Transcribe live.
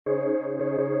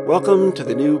Welcome to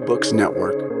the New Books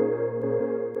Network.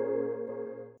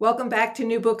 Welcome back to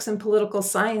New Books in Political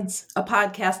Science, a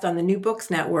podcast on the New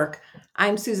Books Network.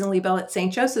 I'm Susan Liebel at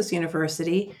St. Joseph's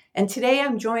University, and today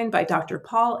I'm joined by Dr.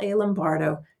 Paul A.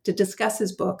 Lombardo to discuss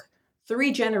his book,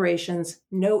 3 Generations,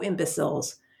 No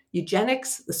Imbeciles,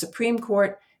 Eugenics, the Supreme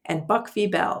Court, and Buck v.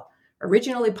 Bell,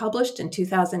 originally published in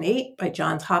 2008 by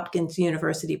Johns Hopkins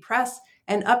University Press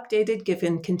and updated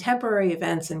given contemporary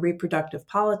events in reproductive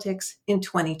politics in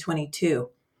 2022.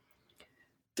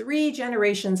 3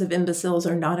 generations of imbeciles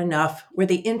are not enough were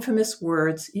the infamous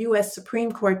words U.S.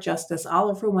 Supreme Court Justice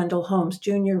Oliver Wendell Holmes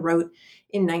Jr. wrote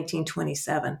in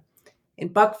 1927. In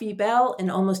Buck v. Bell, an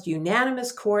almost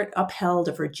unanimous court upheld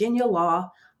a Virginia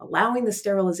law allowing the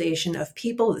sterilization of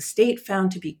people the state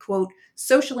found to be, quote,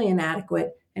 socially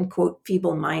inadequate and, quote,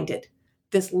 feeble-minded.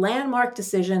 This landmark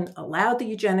decision allowed the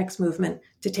eugenics movement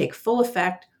to take full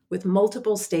effect, with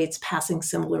multiple states passing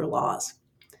similar laws.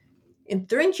 In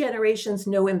 3 Generations,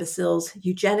 No Imbeciles,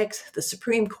 Eugenics, the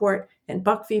Supreme Court, and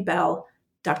Buck v. Bell,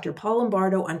 Dr. Paul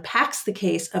Lombardo unpacks the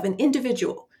case of an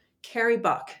individual, Carrie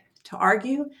Buck, to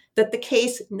argue that the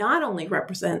case not only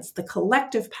represents the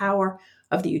collective power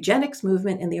of the eugenics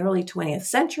movement in the early 20th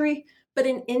century, but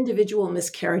an individual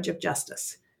miscarriage of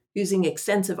justice. Using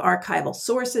extensive archival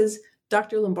sources,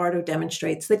 Dr. Lombardo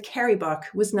demonstrates that Carrie Buck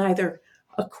was neither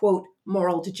a, quote,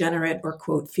 moral degenerate or,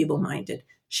 quote, feeble-minded.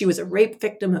 She was a rape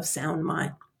victim of sound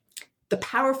mind. The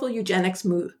powerful eugenics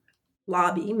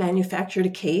lobby manufactured a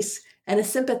case, and a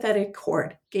sympathetic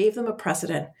court gave them a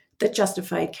precedent that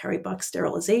justified Carrie Buck's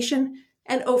sterilization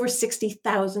and over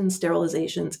 60,000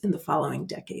 sterilizations in the following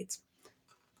decades.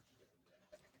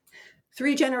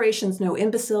 3 Generations, No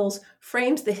Imbeciles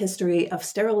frames the history of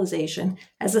sterilization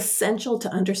as essential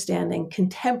to understanding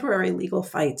contemporary legal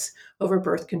fights over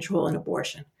birth control and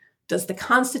abortion. Does the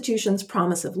Constitution's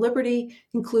promise of liberty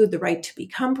include the right to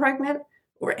become pregnant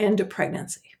or end a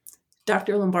pregnancy?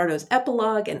 Dr. Lombardo's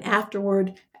epilogue and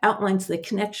afterword outlines the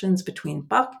connections between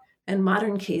Buck and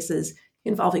modern cases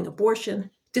involving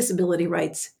abortion, disability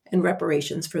rights, and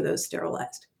reparations for those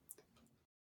sterilized.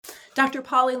 Dr.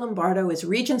 Paul Lombardo is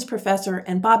Regents Professor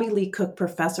and Bobby Lee Cook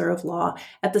Professor of Law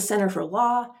at the Center for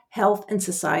Law, Health, and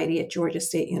Society at Georgia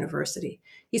State University.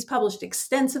 He's published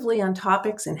extensively on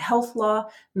topics in health law,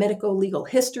 medical legal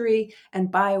history,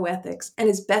 and bioethics, and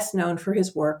is best known for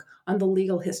his work on the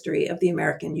legal history of the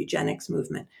American eugenics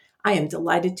movement. I am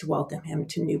delighted to welcome him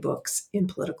to New Books in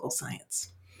Political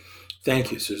Science.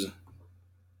 Thank you, Susan.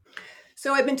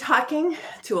 So I've been talking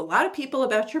to a lot of people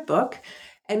about your book,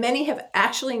 and many have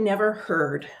actually never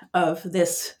heard of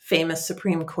this famous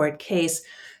Supreme Court case.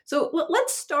 So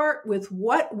let's start with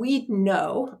what we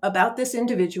know about this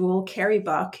individual, Carrie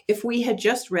Buck, if we had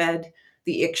just read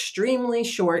the extremely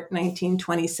short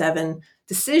 1927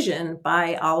 decision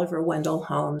by Oliver Wendell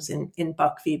Holmes in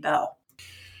Buck v. Bell.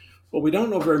 Well, we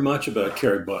don't know very much about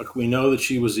Carrie Buck. We know that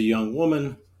she was a young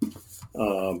woman.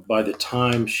 By the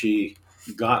time she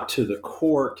got to the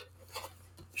court,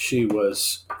 she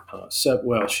was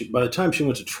by the time she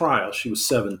went to trial, she was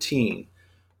 17.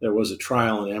 There was a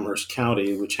trial in Amherst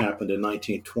County, which happened in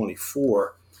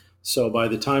 1924. So by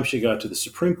the time she got to the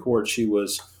Supreme Court, she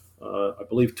was, I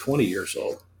believe, 20 years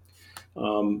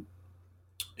old.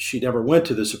 She never went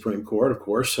to the Supreme Court, of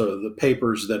course, so the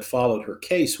papers that followed her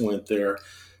case went there.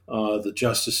 The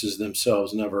justices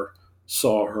themselves never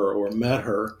saw her or met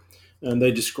her, and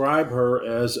they describe her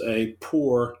as a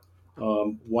poor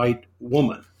white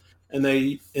woman. And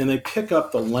they pick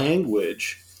up the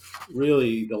language,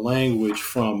 really the language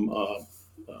from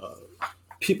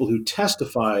people who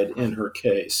testified in her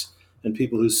case and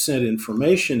people who sent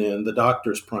information in, the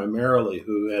doctors primarily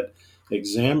who had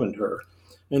examined her.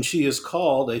 And she is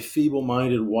called a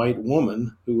feeble-minded white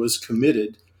woman who was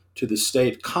committed to the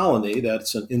state colony.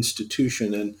 That's an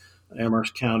institution in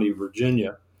Amherst County,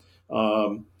 Virginia.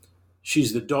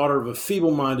 She's the daughter of a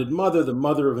feeble-minded mother, the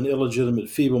mother of an illegitimate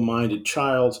feeble-minded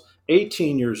child,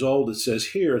 18 years old, it says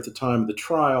here, at the time of the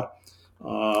trial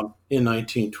in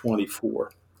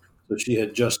 1924. So she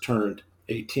had just turned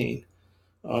 18.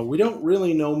 We don't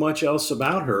really know much else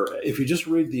about her. If you just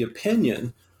read the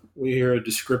opinion, we hear a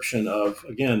description of,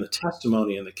 again, the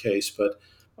testimony in the case, but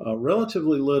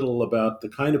relatively little about the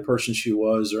kind of person she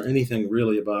was or anything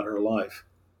really about her life.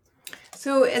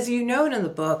 So as you note in the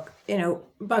book,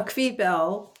 Buck v.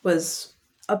 Bell was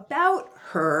about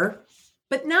her,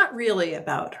 but not really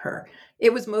about her.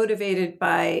 It was motivated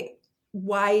by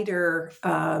wider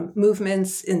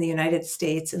movements in the United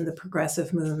States and the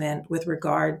progressive movement with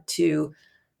regard to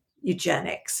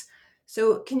eugenics.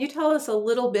 So can you tell us a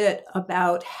little bit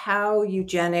about how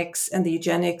eugenics and the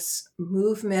eugenics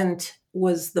movement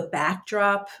was the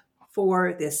backdrop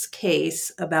for this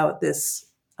case uh,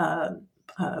 uh,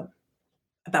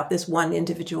 about this one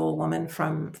individual woman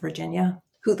from Virginia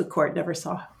who the court never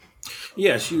saw.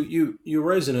 Yes, you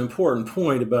raise an important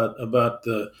point about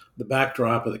the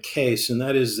backdrop of the case, and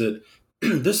that is that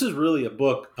this is really a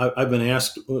book. I've been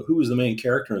asked who is the main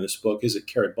character in this book. Is it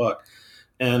Carrie Buck?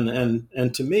 And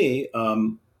to me,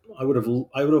 I would have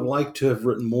liked to have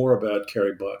written more about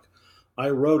Carrie Buck. I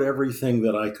wrote everything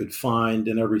that I could find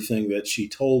and everything that she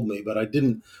told me, but I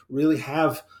didn't really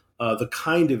have the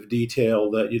kind of detail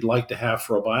that you'd like to have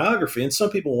for a biography. And some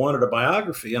people wanted a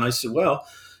biography, and I said, well,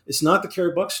 it's not the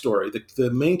Carrie Buck story. The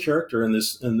main character in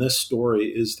this story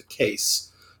is the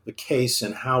case,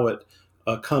 and how it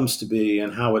comes to be,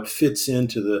 and how it fits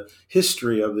into the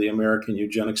history of the American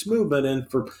eugenics movement,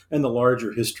 and the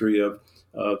larger history of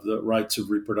the rights of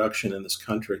reproduction in this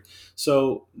country.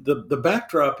 So the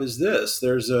backdrop is this: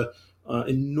 there's a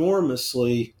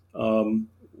enormously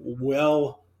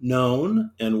well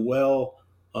known and well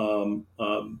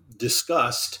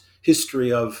discussed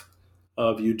history of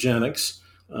eugenics.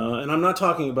 And I'm not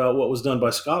talking about what was done by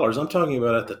scholars. I'm talking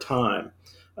about at the time.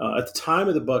 At the time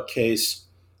of the Buck case,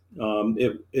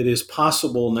 it is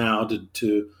possible now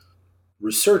to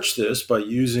research this by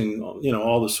using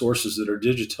all the sources that are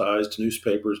digitized,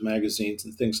 newspapers, magazines,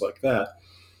 and things like that,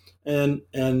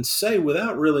 and say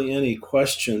without really any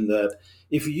question that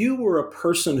if you were a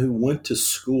person who went to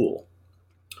school,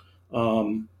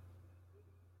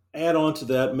 add on to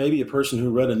that maybe a person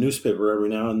who read a newspaper every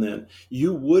now and then,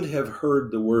 you would have heard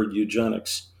the word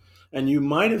eugenics, and you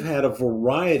might have had a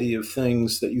variety of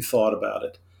things that you thought about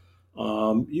it.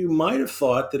 You might have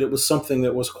thought that it was something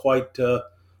that was quite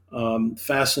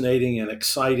fascinating and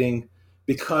exciting,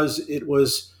 because it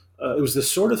was the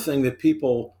sort of thing that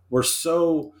people were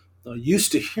so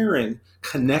used to hearing,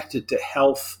 connected to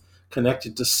health,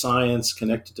 connected to science,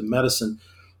 connected to medicine,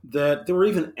 that there were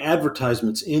even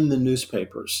advertisements in the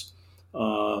newspapers.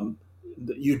 The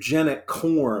eugenic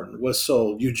corn was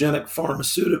sold, eugenic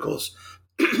pharmaceuticals,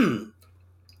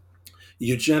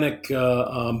 eugenic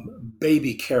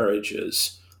baby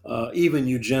carriages, even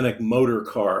eugenic motor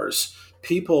cars.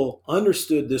 People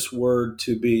understood this word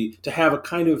to have a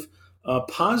kind of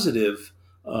positive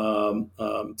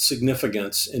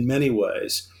significance in many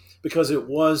ways, because it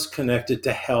was connected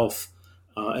to health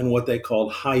and what they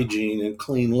called hygiene and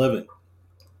clean living.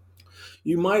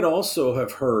 You might also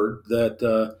have heard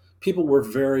that people were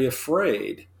very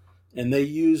afraid, and they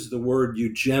used the word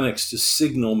eugenics to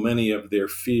signal many of their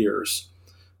fears.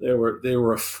 They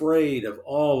were afraid of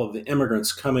all of the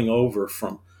immigrants coming over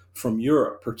from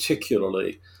Europe,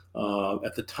 particularly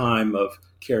at the time of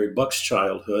Carrie Buck's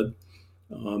childhood.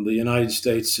 The United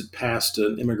States had passed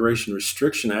an Immigration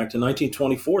Restriction Act in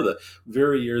 1924, the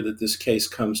very year that this case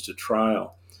comes to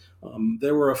trial.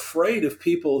 They were afraid of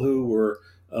people who were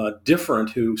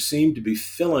different, who seemed to be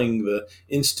filling the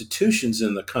institutions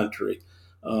in the country,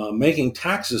 making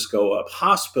taxes go up,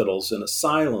 hospitals and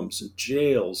asylums and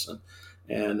jails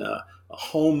and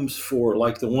homes for,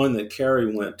 like the one that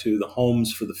Carrie went to, the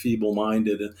homes for the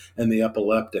feeble-minded and the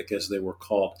epileptic, as they were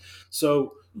called.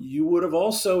 So you would have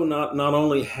also not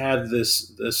only had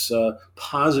this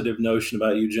positive notion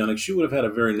about eugenics, you would have had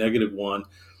a very negative one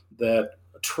that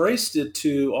traced it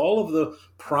to all of the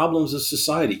problems of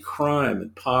society: crime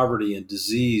and poverty and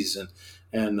disease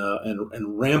and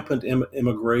rampant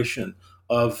immigration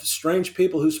of strange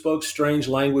people who spoke strange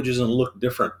languages and looked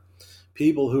different.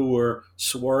 People who were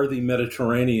swarthy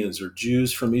Mediterraneans or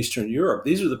Jews from Eastern Europe.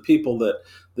 These are the people that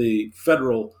the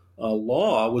federal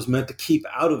law was meant to keep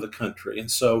out of the country.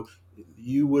 And so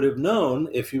you would have known,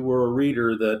 if you were a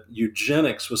reader, that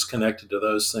eugenics was connected to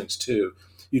those things too.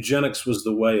 Eugenics was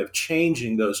the way of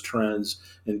changing those trends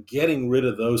and getting rid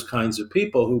of those kinds of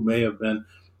people who may have been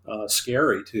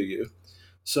scary to you.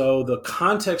 So the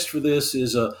context for this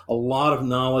is a lot of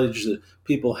knowledge that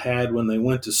people had when they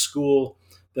went to school.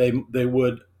 They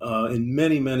would, in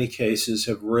many, many cases,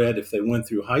 have read, if they went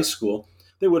through high school,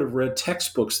 they would have read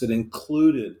textbooks that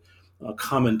included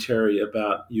commentary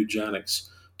about eugenics,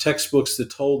 textbooks that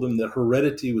told them that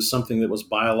heredity was something that was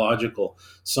biological,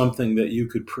 something that you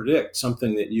could predict,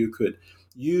 something that you could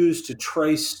use to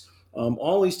trace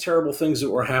all these terrible things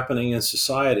that were happening in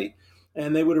society.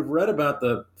 And they would have read about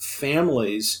the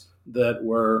families that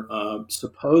were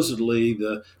supposedly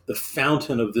the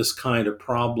fountain of this kind of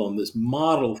problem, this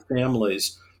model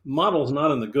families, models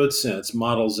not in the good sense,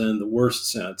 models in the worst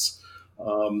sense,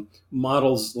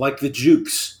 models like the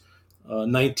Jukes,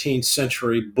 19th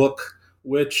century book,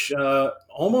 which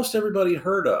almost everybody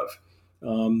heard of.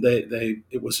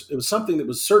 It was something that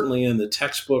was certainly in the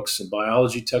textbooks and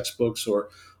biology textbooks or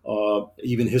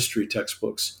even history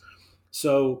textbooks.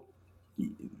 So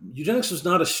eugenics was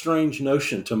not a strange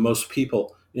notion to most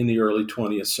people in the early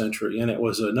 20th century, and it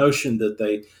was a notion that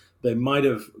they might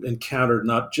have encountered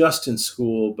not just in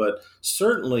school, but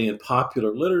certainly in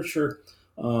popular literature,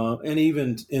 and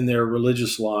even in their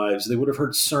religious lives. They would have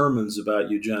heard sermons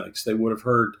about eugenics. They would have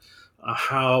heard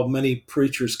how many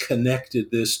preachers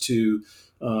connected this to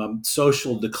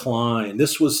social decline.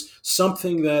 This was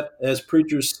something that, as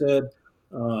preachers said,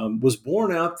 was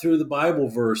borne out through the Bible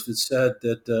verse that said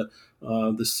that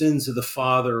the sins of the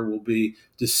father will be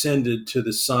descended to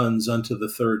the sons unto the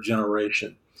third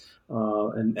generation.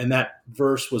 And that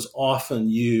verse was often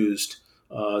used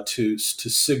to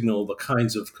signal the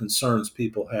kinds of concerns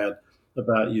people had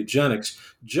about eugenics.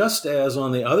 Just as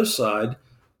on the other side,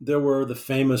 there were the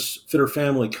famous Fitter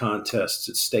Family contests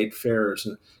at state fairs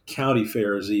and county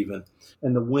fairs even,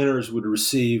 and the winners would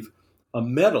receive a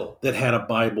medal that had a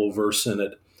Bible verse in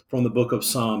it from the book of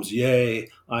Psalms. Yea,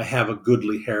 I have a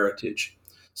goodly heritage.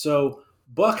 So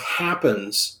Buck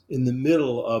happens in the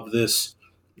middle of this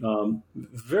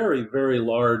very, very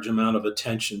large amount of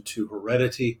attention to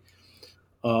heredity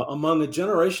among a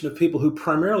generation of people who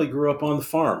primarily grew up on the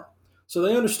farm. So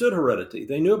they understood heredity.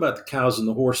 They knew about the cows and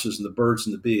the horses and the birds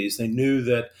and the bees. They knew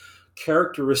that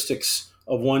characteristics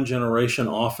of one generation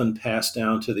often passed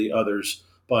down to the others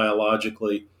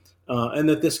biologically, and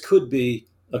that this could be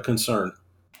a concern.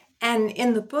 And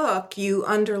in the book, you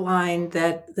underline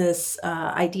that this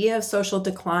idea of social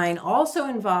decline also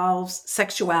involves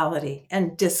sexuality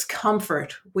and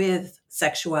discomfort with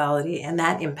sexuality, and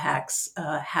that impacts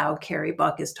how Carrie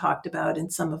Buck is talked about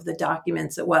in some of the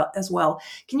documents as well.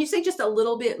 Can you say just a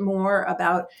little bit more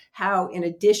about how, in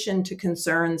addition to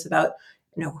concerns about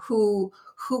who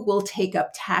will take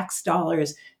up tax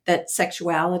dollars, that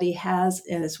sexuality has,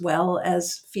 as well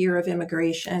as fear of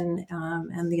immigration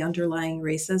and the underlying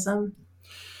racism?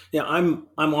 Yeah, I'm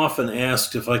often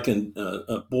asked if I can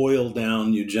boil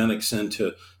down eugenics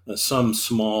into some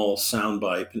small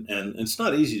soundbite, and it's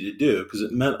not easy to do because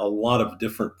it meant a lot of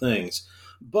different things.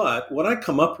 But what I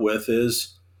come up with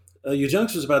is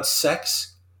eugenics was about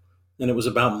sex and it was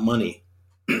about money.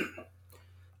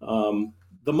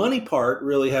 The money part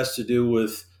really has to do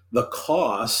with the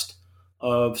cost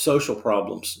of social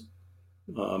problems.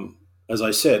 As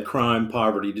I said, crime,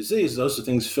 poverty, disease, those are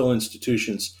things fill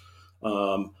institutions.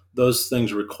 Those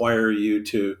things require you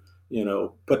to,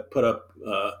 put up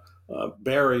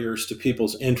barriers to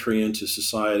people's entry into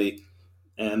society.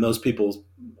 And those people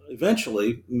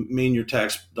eventually mean your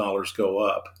tax dollars go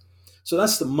up. So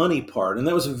that's the money part. And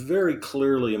that was very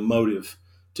clearly a motive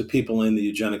to people in the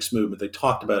eugenics movement. They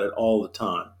talked about it all the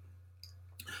time.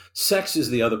 Sex is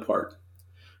the other part.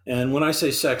 And when I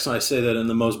say sex, I say that in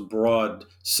the most broad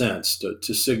sense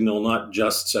to signal not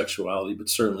just sexuality, but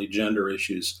certainly gender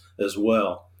issues as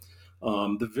well.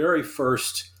 The very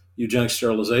first eugenic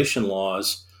sterilization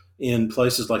laws in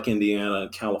places like Indiana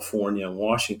and California and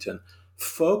Washington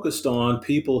focused on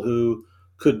people who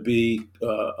could be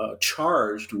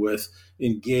charged with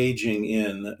engaging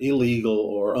in illegal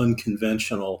or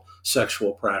unconventional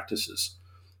sexual practices.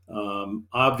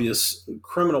 Obvious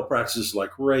criminal practices like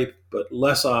rape, but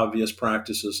less obvious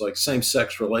practices like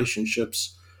same-sex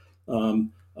relationships,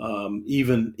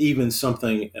 even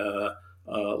something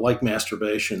like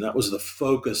masturbation. That was the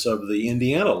focus of the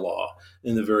Indiana law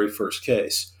in the very first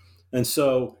case. And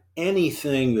so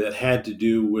anything that had to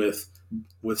do with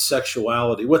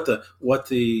sexuality, what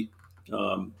the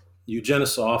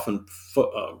eugenists often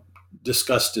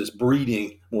discussed as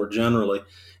breeding more generally,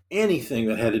 anything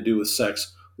that had to do with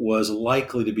sex was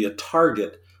likely to be a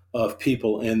target of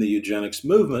people in the eugenics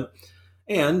movement.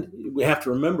 And we have to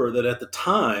remember that at the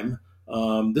time,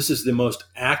 this is the most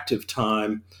active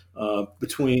time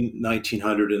between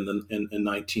 1900 and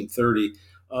 1930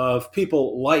 of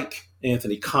people like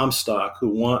Anthony Comstock, who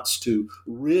wants to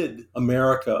rid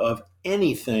America of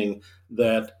anything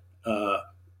that,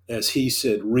 as he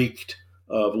said, reeked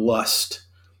of lust.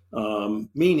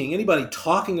 Meaning anybody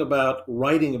talking about,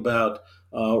 writing about,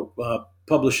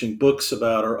 publishing books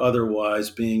about, or otherwise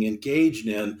being engaged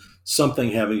in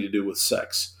something having to do with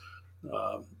sex.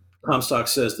 Comstock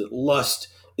says that lust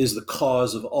is the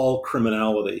cause of all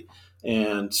criminality.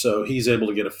 And so he's able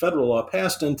to get a federal law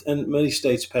passed, and many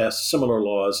states passed similar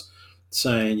laws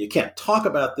saying you can't talk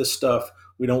about this stuff.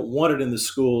 We don't want it in the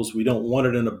schools. We don't want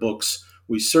it in the books.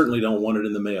 We certainly don't want it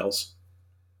in the mails.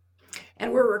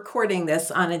 And we're recording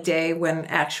this on a day when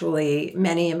actually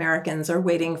many Americans are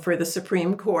waiting for the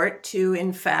Supreme Court to,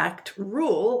 in fact,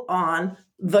 rule on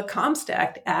the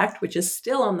Comstock Act, which is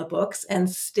still on the books and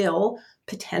still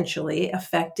potentially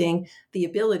affecting the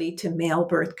ability to mail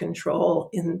birth control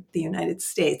in the United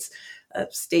States.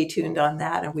 Stay tuned on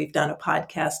that. And we've done a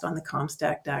podcast on the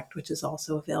Comstock Act, which is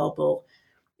also available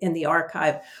in the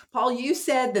archive. Paul, you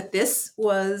said that this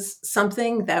was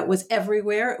something that was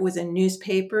everywhere. It was in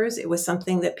newspapers. It was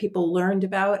something that people learned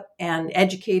about and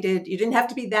educated. You didn't have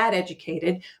to be that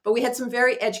educated, but we had some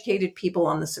very educated people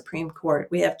on the Supreme Court.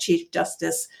 We have Chief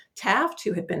Justice Taft,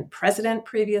 who had been president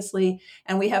previously,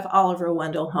 and we have Oliver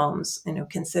Wendell Holmes,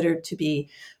 considered to be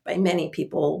by many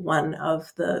people one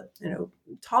of the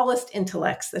tallest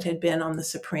intellects that had been on the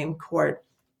Supreme Court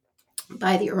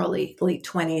by the late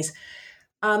 20s.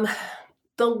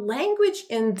 The language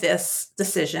in this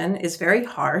decision is very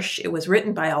harsh. It was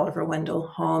written by Oliver Wendell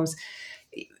Holmes.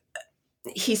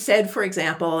 He said, for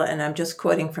example, and I'm just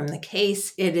quoting from the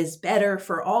case, "It is better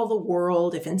for all the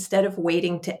world if instead of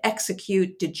waiting to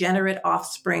execute degenerate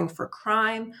offspring for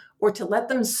crime or to let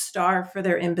them starve for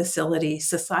their imbecility,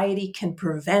 society can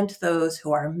prevent those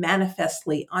who are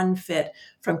manifestly unfit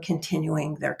from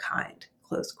continuing their kind,"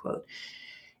 close quote.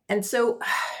 And so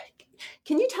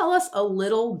can you tell us a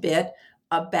little bit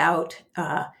about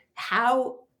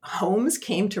how Holmes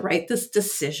came to write this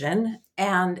decision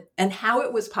and how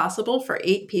it was possible for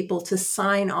 8 people to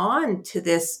sign on to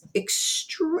this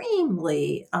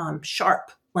extremely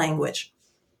sharp language?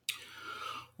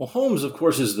 Well, Holmes, of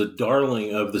course, is the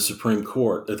darling of the Supreme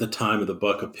Court at the time of the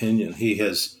Buck opinion. He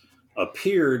has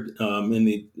appeared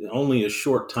only a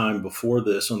short time before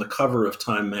this on the cover of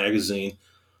Time magazine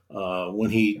when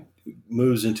he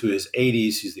moves into his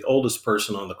 80s. He's the oldest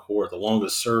person on the court, the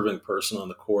longest serving person on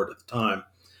the court at the time.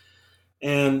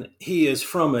 And he is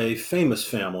from a famous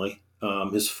family.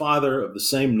 His father, of the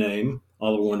same name,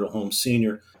 Oliver Wendell Holmes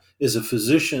Sr., is a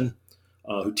physician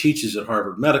who teaches at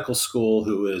Harvard Medical School,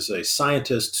 who is a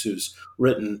scientist who's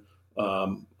written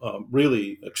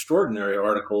really extraordinary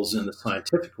articles in the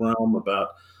scientific realm about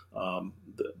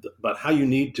how you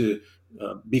need to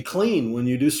be clean when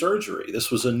you do surgery. This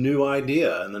was a new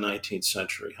idea in the 19th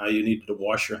century, how you needed to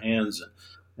wash your hands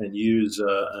and use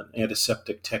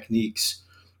antiseptic techniques.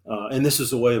 And this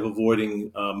is a way of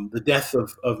avoiding the death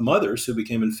of mothers who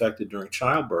became infected during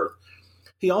childbirth.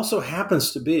 He also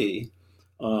happens to be,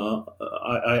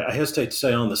 I hesitate to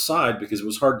say on the side because it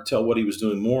was hard to tell what he was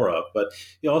doing more of, but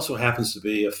he also happens to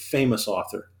be a famous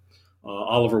author.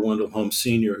 Oliver Wendell Holmes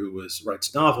Sr., who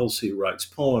writes novels, he writes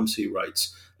poems, he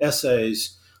writes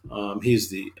essays.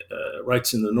 He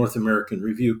writes in the North American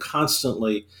Review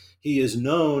constantly. He is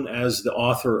known as the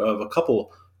author of a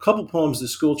couple poems that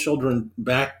school children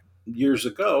back years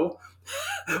ago,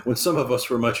 when some of us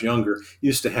were much younger,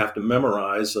 used to have to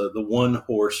memorize. The One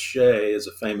Horse Shay is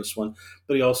a famous one,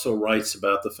 but he also writes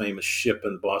about the famous ship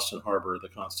in Boston Harbor of the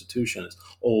Constitution, as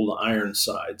Old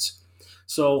Ironsides.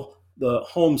 So the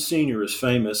Holmes Sr. is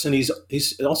famous, and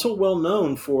he's also well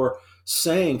known for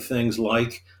saying things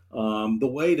like, the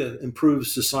way to improve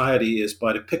society is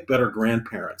to pick better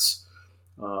grandparents.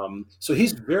 So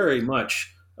he's very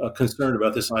much concerned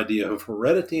about this idea of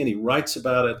heredity, and he writes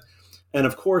about it. And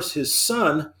of course, his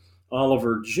son,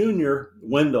 Oliver Jr.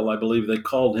 Wendell, I believe they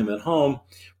called him at home,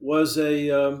 was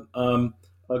a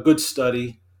good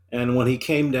study. And when he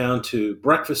came down to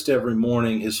breakfast every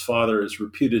morning, his father is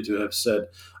reputed to have said,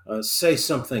 "Say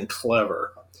something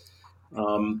clever."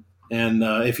 And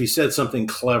if he said something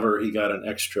clever, he got an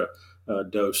extra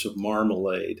dose of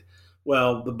marmalade.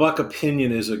 Well, the Buck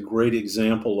opinion is a great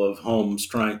example of Holmes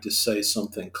trying to say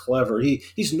something clever.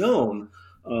 He's known,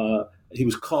 he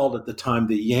was called at the time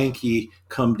the Yankee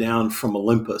come down from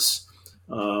Olympus.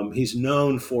 He's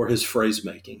known for his phrase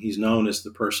making. He's known as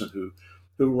the person who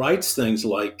writes things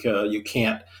like, you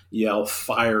can't yell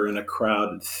fire in a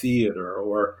crowded theater,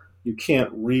 or you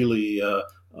can't really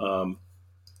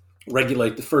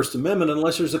regulate the First Amendment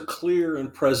unless there's a clear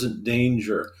and present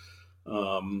danger.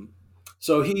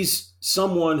 So he's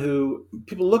someone who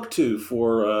people look to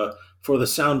for the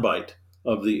soundbite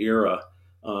of the era.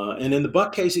 And in the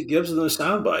Buck case, he gives them a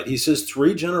soundbite. He says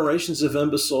 3 generations of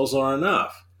imbeciles are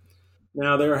enough.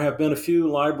 Now, there have been a few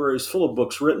libraries full of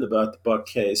books written about the Buck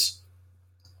case.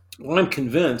 Well, I'm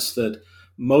convinced that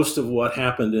most of what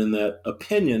happened in that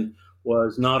opinion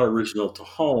was not original to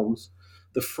Holmes.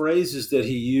 The phrases that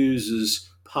he uses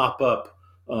pop up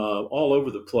all over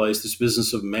the place. This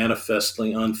business of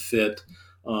manifestly unfit,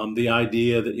 the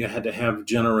idea that you had to have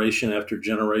generation after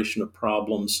generation of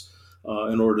problems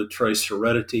in order to trace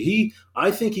heredity.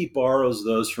 I think he borrows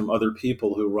those from other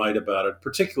people who write about it,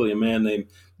 particularly a man named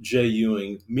J.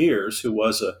 Ewing Mears, who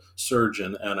was a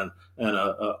surgeon and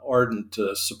a ardent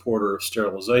supporter of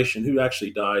sterilization, who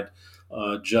actually died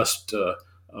just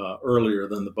earlier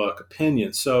than the Buck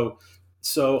opinion. So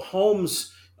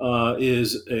Holmes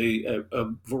is a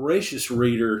voracious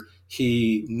reader.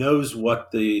 He knows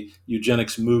what the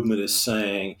eugenics movement is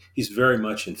saying. He's very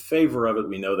much in favor of it.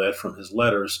 We know that from his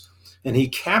letters. And he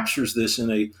captures this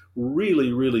in a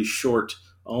really, really short,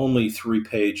 only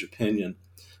 3-page opinion.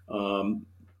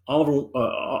 Oliver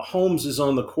Holmes is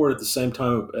on the court at the same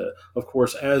time, of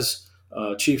course, as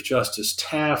Chief Justice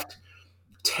Taft.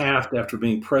 Taft, after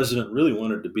being president, really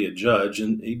wanted to be a judge,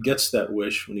 and he gets that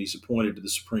wish when he's appointed to the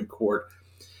Supreme Court.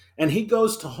 And he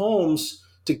goes to Holmes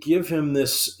to give him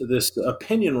this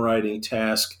opinion writing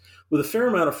task with a fair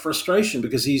amount of frustration,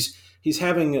 because he's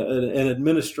having an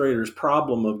administrator's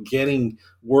problem of getting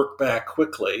work back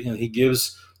quickly, and he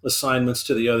gives assignments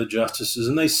to the other justices,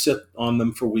 and they sit on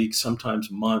them for weeks, sometimes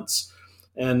months.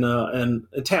 And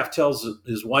Taft tells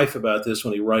his wife about this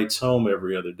when he writes home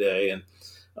every other day, and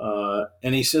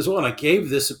he says, "Well, and I gave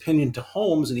this opinion to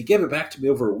Holmes, and he gave it back to me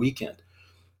over a weekend.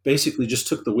 Basically, just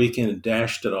took the weekend and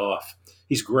dashed it off.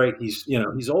 He's great.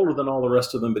 He's older than all the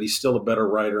rest of them, but he's still a better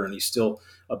writer, and he's still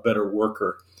a better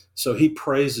worker." So he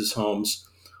praises Holmes.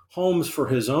 Holmes, for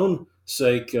his own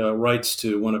sake, writes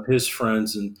to one of his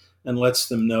friends and lets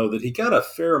them know that he got a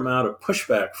fair amount of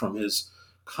pushback from his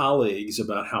colleagues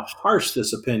about how harsh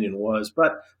this opinion was.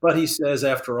 But he says,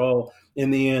 after all,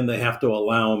 in the end, they have to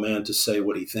allow a man to say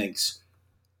what he thinks.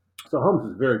 So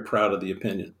Holmes is very proud of the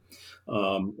opinion.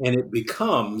 And it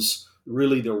becomes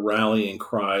really the rallying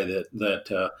cry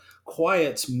that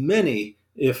quiets many,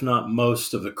 if not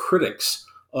most, of the critics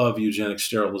of eugenic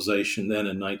sterilization then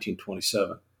in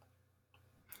 1927.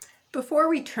 Before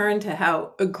we turn to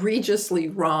how egregiously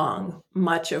wrong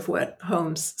much of what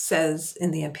Holmes says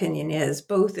in the opinion is,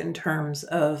 both in terms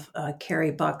of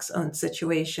Carrie Buck's own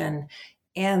situation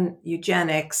and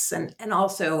eugenics, and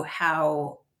also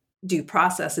how due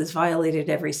process is violated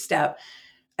every step,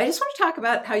 I just want to talk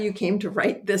about how you came to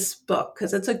write this book,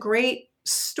 because it's a great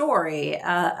story.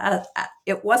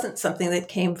 It wasn't something that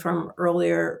came from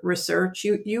earlier research.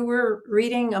 You were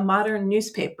reading a modern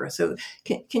newspaper. So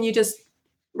can you just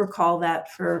recall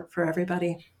that for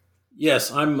everybody?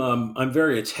 Yes, I'm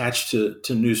very attached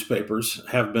to newspapers.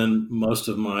 Have been most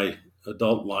of my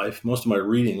adult life, most of my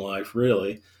reading life,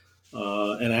 really.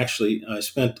 And actually, I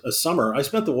spent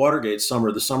the Watergate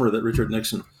summer, the summer that Richard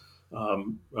Nixon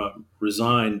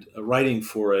resigned, writing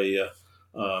for a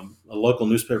local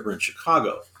newspaper in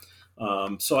Chicago.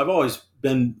 So I've always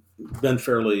been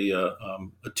fairly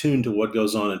attuned to what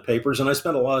goes on in papers, and I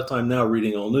spend a lot of time now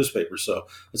reading old newspapers. So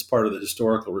it's part of the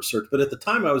historical research. But at the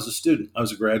time, I was a student. I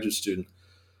was a graduate student,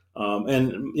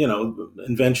 and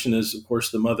invention is, of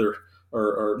course, the mother,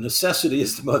 or necessity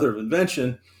is the mother of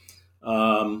invention.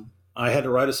 I had to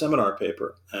write a seminar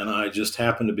paper, and I just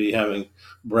happened to be having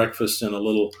breakfast in a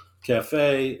little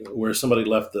cafe where somebody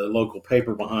left the local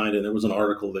paper behind, and there was an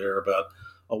article there about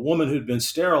a woman who'd been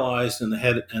sterilized, and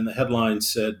the headline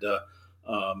said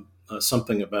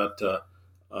something about the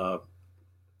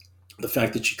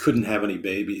fact that she couldn't have any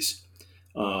babies.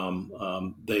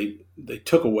 They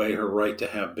took away her right to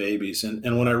have babies,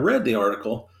 and when I read the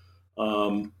article,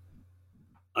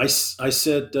 I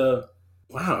said,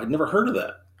 "Wow, I'd never heard of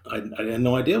that. I had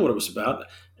no idea what it was about."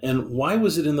 And why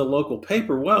was it in the local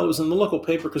paper? Well, it was in the local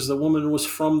paper because the woman was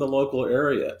from the local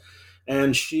area,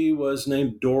 and she was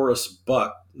named Doris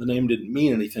Buck. The name didn't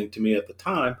mean anything to me at the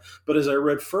time, but as I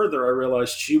read further, I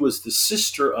realized she was the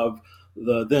sister of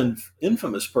the then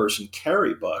infamous person,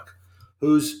 Carrie Buck,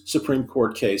 whose Supreme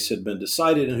Court case had been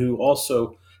decided, and who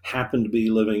also happened to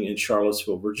be living in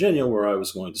Charlottesville, Virginia, where I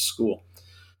was going to school.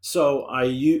 So I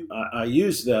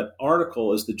used that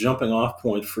article as the jumping off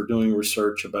point for doing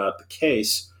research about the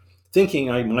case,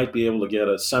 thinking I might be able to get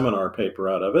a seminar paper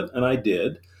out of it, and I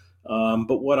did.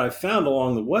 But what I found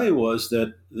along the way was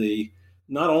that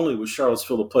not only was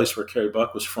Charlottesville the place where Carrie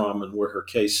Buck was from and where her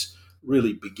case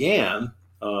really began,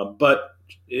 but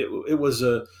it was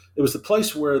the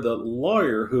place where the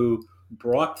lawyer who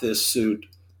brought this suit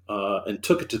and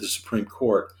took it to the Supreme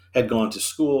Court had gone to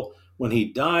school. When he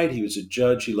died, he was a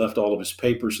judge. He left all of his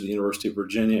papers at the University of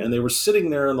Virginia, and they were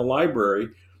sitting there in the library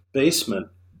basement,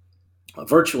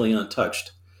 virtually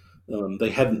untouched. They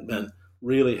hadn't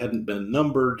been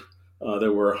numbered.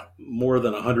 There were more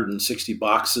than 160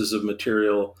 boxes of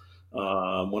material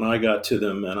when I got to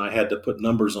them, and I had to put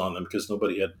numbers on them because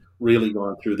nobody had really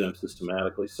gone through them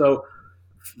systematically. So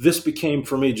this became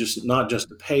for me not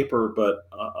just a paper, but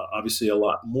obviously a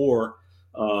lot more.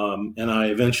 And I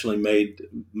eventually made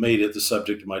it the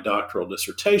subject of my doctoral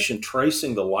dissertation,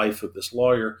 tracing the life of this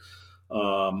lawyer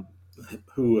um,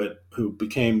 who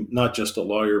became not just a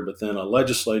lawyer, but then a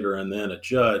legislator and then a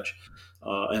judge,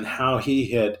 and how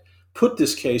he had put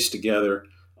this case together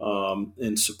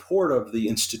in support of the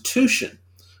institution,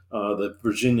 the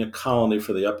Virginia Colony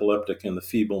for the Epileptic and the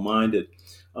Feeble-Minded,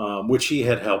 which he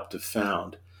had helped to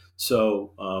found.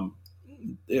 So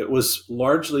it was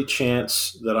largely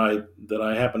chance that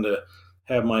I happened to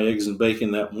have my eggs and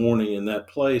bacon that morning in that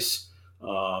place,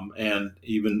 and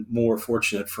even more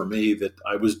fortunate for me that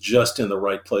I was just in the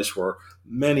right place where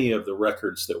many of the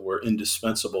records that were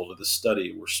indispensable to the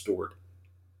study were stored.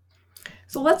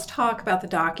 So let's talk about the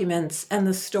documents and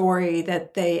the story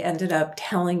that they ended up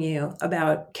telling you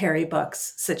about Carrie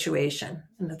Buck's situation.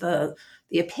 And the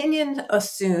opinion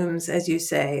assumes, as you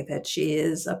say, that she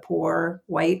is a poor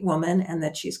white woman and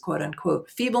that she's quote unquote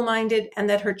feeble-minded, and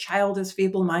that her child is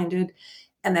feeble-minded,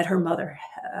 and that her mother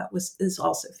is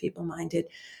also feeble-minded.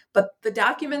 But the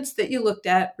documents that you looked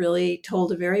at really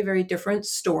told a very, very different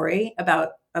story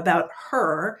about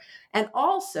her. And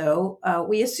also,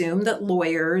 we assume that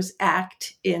lawyers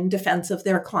act in defense of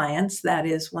their clients. That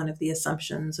is one of the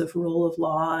assumptions of rule of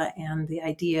law and the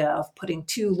idea of putting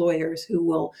two lawyers who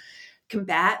will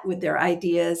combat with their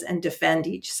ideas and defend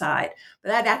each side. But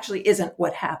that actually isn't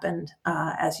what happened,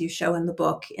 as you show in the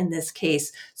book in this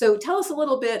case. So tell us a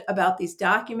little bit about these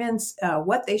documents,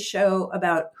 what they show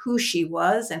about who she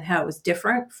was and how it was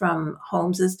different from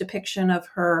Holmes's depiction of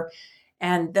her.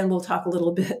 And then we'll talk a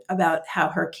little bit about how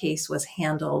her case was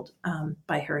handled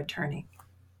by her attorney.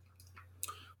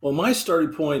 Well, my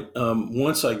starting point,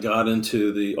 once I got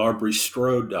into the Aubrey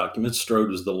Strode documents, Strode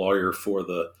was the lawyer for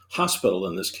the hospital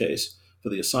in this case, for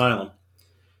the asylum,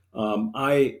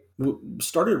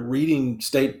 started reading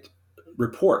state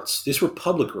reports. These were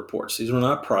public reports. These were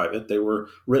not private. They were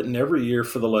written every year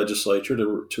for the legislature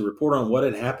to report on what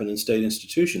had happened in state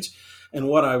institutions. And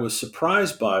what I was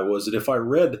surprised by was that if I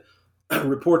read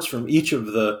reports from each of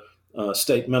the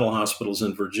state mental hospitals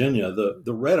in Virginia,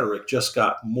 the rhetoric just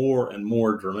got more and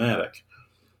more dramatic.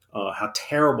 How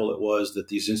terrible it was that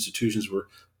these institutions were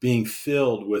being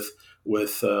filled with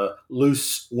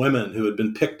loose women who had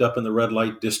been picked up in the red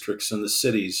light districts in the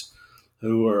cities,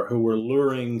 who were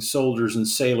luring soldiers and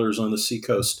sailors on the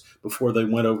seacoast before they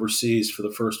went overseas for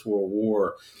the First World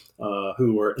War,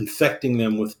 who were infecting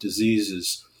them with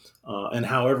diseases, and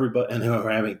who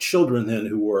are having children then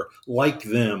who were like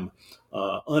them,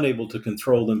 unable to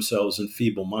control themselves and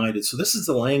feeble-minded. So this is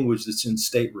the language that's in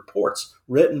state reports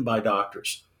written by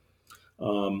doctors.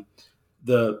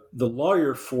 The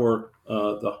lawyer for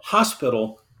the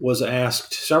hospital was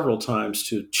asked several times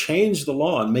to change the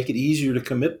law and make it easier to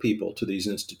commit people to these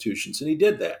institutions, and he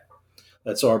did that.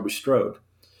 That's Aubrey Strode.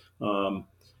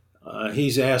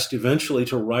 He's asked eventually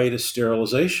to write a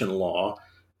sterilization law,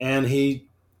 and he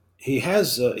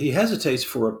hesitates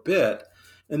for a bit,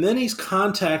 and then he's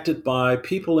contacted by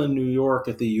people in New York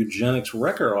at the Eugenics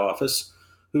record office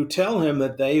who tell him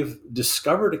that they've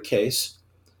discovered a case.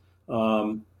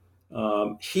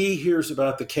 He hears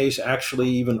about the case actually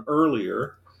even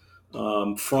earlier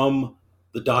from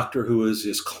the doctor who is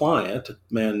his client, a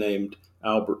man named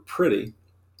Albert Priddy.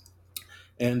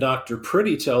 And Dr.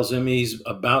 Priddy tells him he's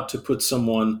about to put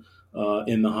someone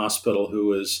in the hospital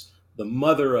who is the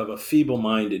mother of a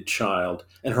feeble-minded child.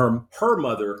 And her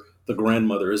mother, the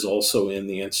grandmother, is also in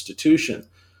the institution.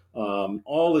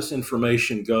 All this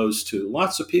information goes to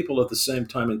lots of people at the same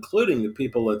time, including the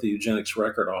people at the Eugenics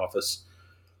record office,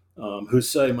 who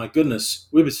say, my goodness,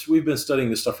 we've been studying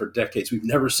this stuff for decades. We've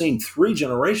never seen 3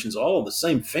 generations, all of the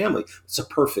same family. It's a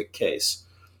perfect case.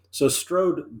 So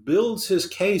Strode builds his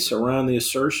case around the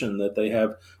assertion that they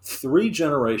have 3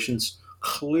 generations,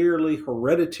 clearly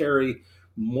hereditary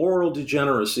moral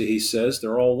degeneracy, he says.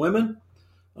 They're all women.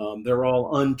 They're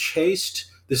all unchaste.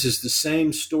 This is the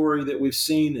same story that we've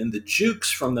seen in the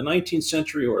Jukes from the 19th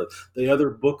century, or the other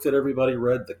book that everybody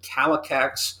read, The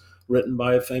Calicax, written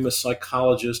by a famous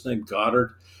psychologist named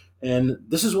Goddard. And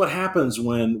this is what happens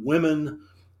when women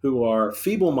who are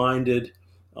feeble-minded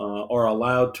are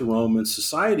allowed to roam in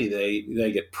society.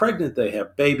 They get pregnant, they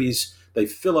have babies, they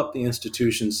fill up the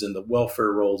institutions, and the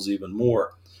welfare rolls even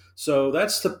more. So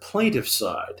that's the plaintiff's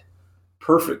side.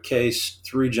 Perfect case,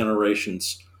 3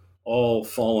 generations, all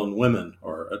fallen women,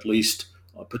 or at least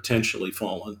potentially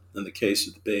fallen in the case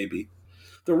of the baby.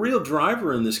 The real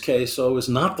driver in this case, though, is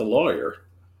not the lawyer.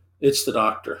 It's the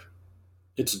doctor.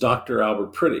 It's Dr.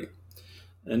 Albert Priddy.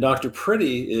 And Dr.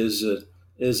 Priddy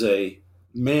is a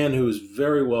man who is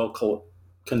very well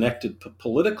connected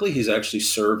politically. He's actually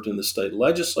served in the state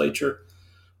legislature.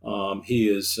 He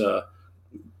is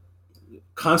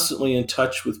constantly in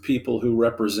touch with people who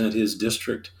represent his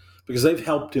district because they've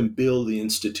helped him build the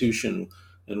institution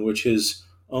in which his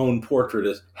own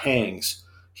portrait hangs.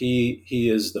 He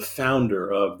is the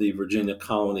founder of the Virginia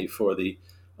colony for the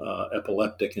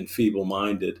epileptic and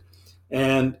feeble-minded.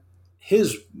 And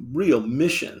his real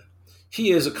mission, he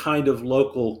is a kind of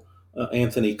local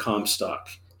Anthony Comstock.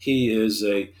 He is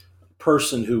a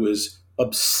person who is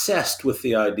obsessed with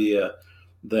the idea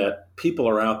that people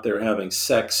are out there having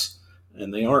sex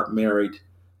and they aren't married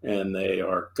and they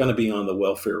are going to be on the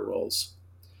welfare rolls.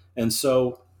 And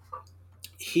so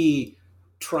he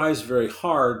tries very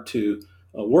hard to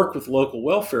work with local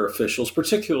welfare officials,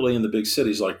 particularly in the big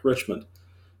cities like Richmond,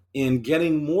 in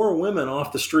getting more women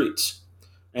off the streets.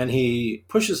 And he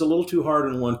pushes a little too hard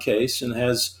in one case and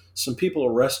has some people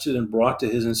arrested and brought to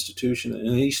his institution,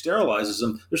 and he sterilizes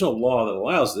them. There's no law that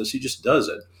allows this. He just does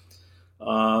it.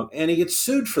 And he gets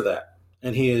sued for that.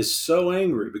 And he is so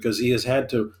angry because he has had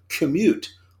to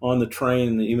commute on the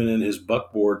train, even in his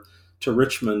buckboard, to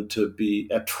Richmond to be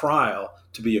at trial,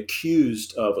 to be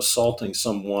accused of assaulting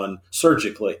someone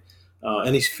surgically.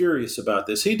 And he's furious about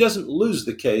this. He doesn't lose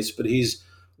the case, but he's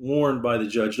warned by the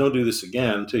judge, don't do this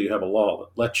again until you have a law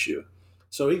that lets you.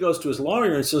 So he goes to his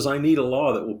lawyer and says, I need a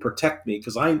law that will protect me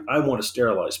because I want to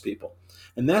sterilize people.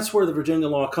 And that's where the Virginia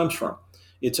law comes from.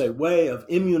 It's a way of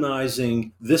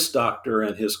immunizing this doctor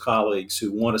and his colleagues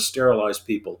who want to sterilize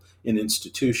people in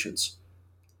institutions.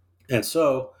 And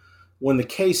so when the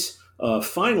case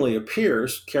finally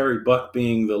appears, Carrie Buck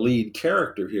being the lead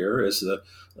character here as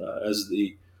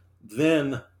the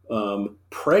then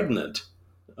pregnant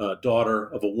daughter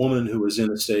of a woman who was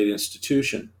in a state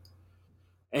institution,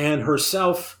 and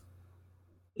herself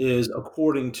is,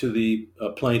 according to the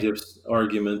plaintiff's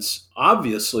arguments,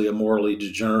 obviously a morally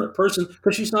degenerate person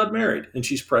because she's not married and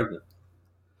she's pregnant.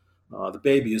 The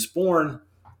baby is born.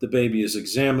 The baby is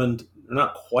examined. They're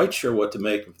not quite sure what to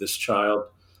make of this child.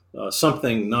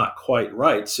 Something not quite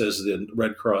right, says the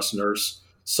Red Cross nurse.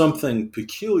 Something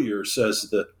peculiar, says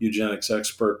the eugenics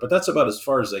expert. But that's about as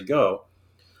far as they go.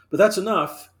 But that's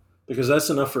enough, because that's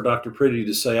enough for Dr. Pretty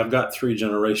to say, I've got 3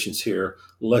 generations here.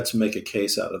 Let's make a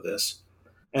case out of this.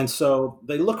 And so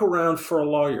they look around for a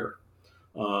lawyer.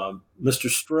 Mr.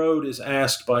 Strode is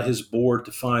asked by his board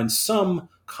to find some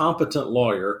competent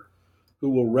lawyer who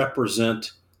will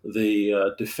represent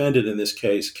the defendant in this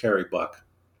case, Carrie Buck.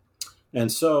 And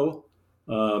so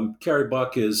Carrie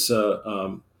Buck is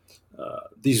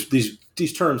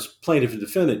these terms, plaintiff and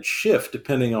defendant, shift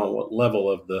depending on what level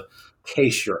of the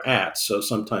case you're at. So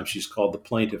sometimes she's called the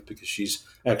plaintiff because she's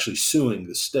actually suing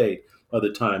the state.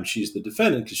 Other times she's the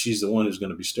defendant because she's the one who's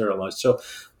going to be sterilized. So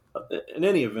in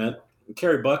any event,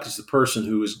 Carrie Buck is the person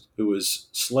who is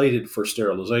slated for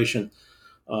sterilization.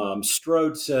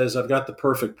 Strode says, I've got the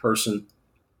perfect person,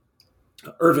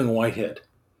 Irving Whitehead.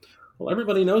 Well,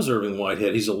 everybody knows Irving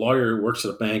Whitehead. He's a lawyer who works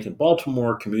at a bank in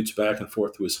Baltimore, commutes back and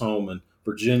forth to his home in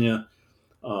Virginia.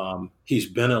 He's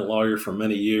been a lawyer for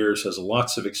many years, has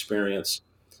lots of experience.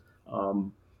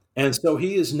 And so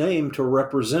he is named to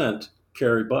represent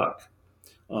Carrie Buck.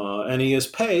 And he is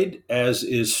paid, as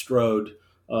is Strode,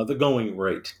 the going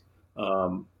rate,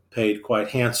 paid quite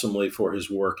handsomely for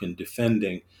his work in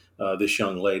defending this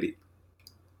young lady.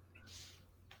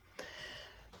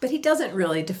 But he doesn't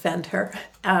really defend her,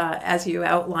 as you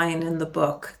outline in the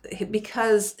book,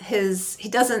 because he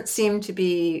doesn't seem to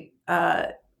be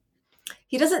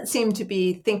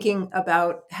thinking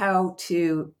about how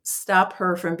to stop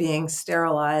her from being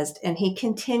sterilized, and he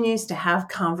continues to have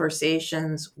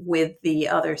conversations with the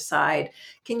other side.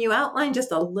 Can you outline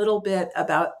just a little bit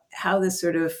about how this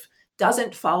sort of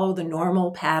doesn't follow the normal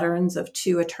patterns of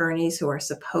 2 attorneys who are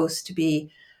supposed to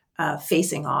be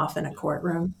facing off in a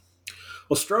courtroom?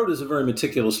 Well, Strode is a very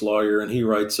meticulous lawyer, and he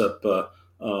writes up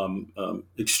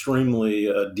extremely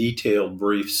detailed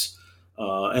briefs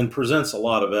and presents a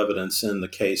lot of evidence in the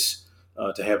case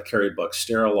to have Carrie Buck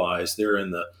sterilized. They're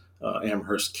in the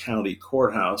Amherst County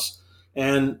Courthouse,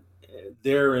 and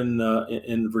there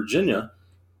in Virginia,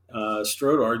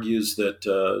 Strode argues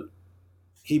that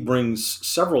he brings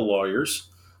several lawyers.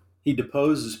 He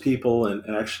deposes people and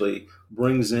actually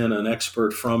brings in an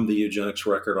expert from the Eugenics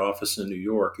Record Office in New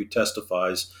York who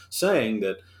testifies saying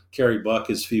that Carrie Buck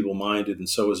is feeble-minded and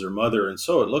so is her mother, and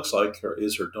so it looks like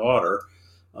is her daughter.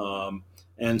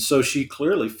 And so she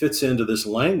clearly fits into this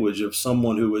language of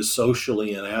someone who is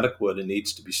socially inadequate and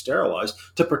needs to be sterilized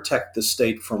to protect the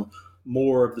state from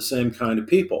more of the same kind of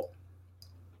people.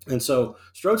 And so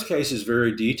Strode's case is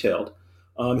very detailed.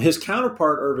 His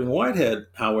counterpart, Irving Whitehead,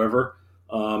 however,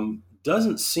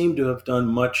 doesn't seem to have done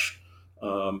much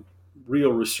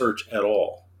real research at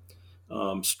all.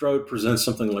 Strode presents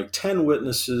something like 10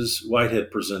 witnesses.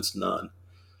 Whitehead presents none.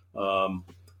 Um,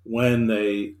 when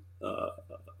they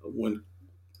when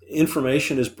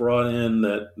information is brought in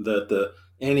that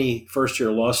any first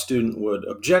year law student would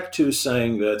object to,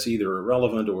 saying that's either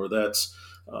irrelevant or that's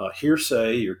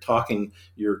hearsay,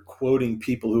 you're quoting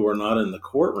people who are not in the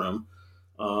courtroom.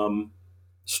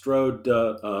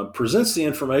 Strode presents the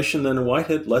information, then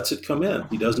Whitehead lets it come in.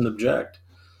 He doesn't object.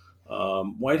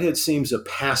 Whitehead seems a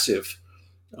passive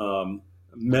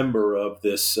member of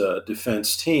this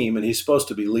defense team, and he's supposed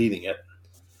to be leading it.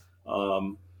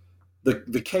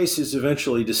 The case is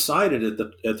eventually decided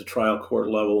at the trial court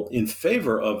level in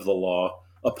favor of the law,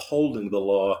 upholding the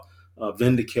law,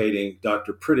 vindicating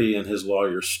Dr. Pretty and his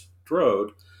lawyer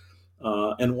Strode.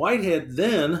 And Whitehead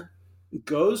then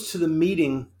goes to the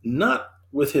meeting not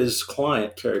with his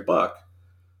client, Carrie Buck.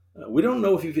 We don't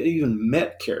know if he even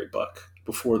met Carrie Buck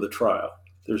before the trial.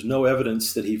 There's no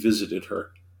evidence that he visited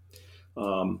her.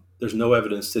 There's no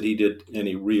evidence that he did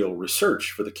any real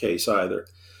research for the case either.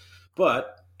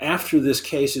 But after this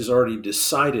case is already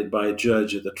decided by a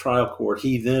judge at the trial court,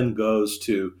 he then goes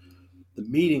to the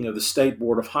meeting of the State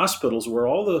Board of Hospitals, where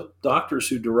all the doctors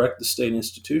who direct the state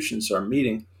institutions are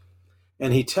meeting.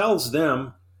 And he tells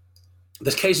them,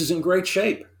 this case is in great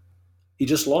shape. He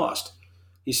just lost.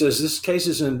 He says, this case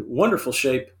is in wonderful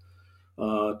shape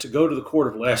to go to the court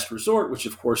of last resort, which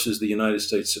of course is the United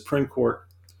States Supreme Court.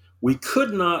 We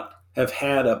could not have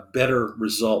had a better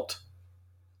result.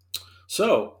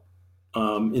 So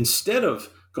instead of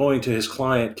going to his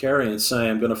client, Carrie, and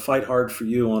saying, I'm going to fight hard for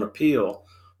you on appeal,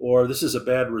 or this is a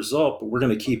bad result, but we're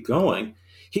going to keep going,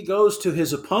 he goes to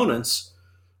his opponents,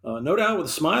 no doubt with a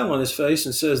smile on his face,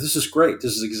 and says, this is great.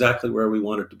 This is exactly where we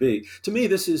want it to be. To me,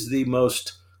 this is the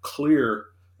most clear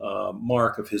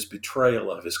mark of his betrayal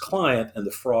of his client and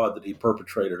the fraud that he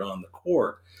perpetrated on the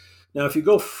court. Now, if you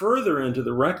go further into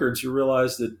the records, you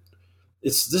realize that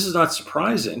this is not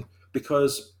surprising,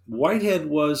 because Whitehead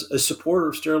was a supporter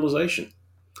of sterilization.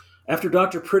 After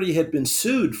Dr. Pretty had been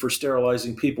sued for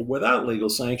sterilizing people without legal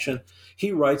sanction,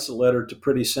 he writes a letter to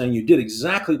Pretty saying, you did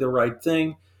exactly the right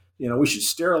thing. We should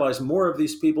sterilize more of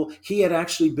these people. He had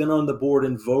actually been on the board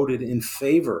and voted in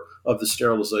favor of the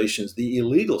sterilizations, the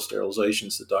illegal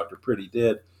sterilizations that Dr. Pretty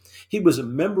did. He was a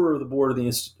member of the board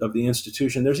of the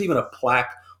institution. There's even a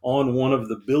plaque on one of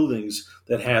the buildings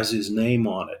that has his name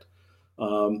on it.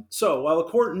 So while the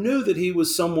court knew that he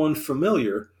was someone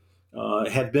familiar,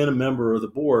 had been a member of the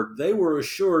board, they were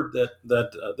assured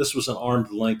that this was an arm's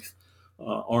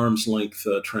length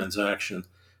transaction,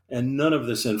 and none of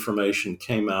this information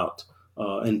came out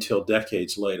until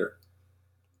decades later.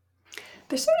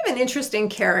 There's sort of an interesting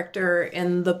character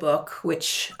in the book,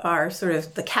 which are sort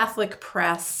of the Catholic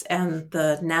press and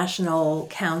the National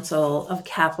Council of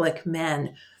Catholic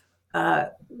Men,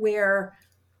 where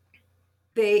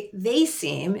they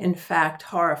seem, in fact,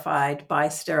 horrified by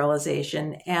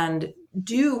sterilization and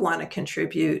do want to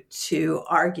contribute to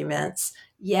arguments,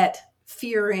 yet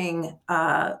fearing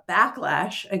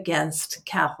backlash against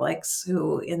Catholics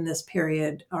who in this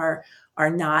period are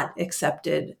not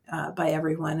accepted by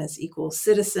everyone as equal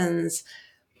citizens.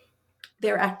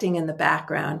 They're acting in the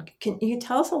background. Can you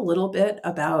tell us a little bit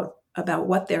about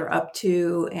what they're up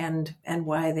to and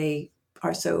why they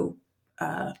are so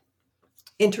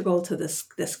integral to this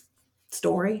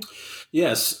story?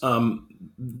 Yes,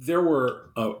 there were.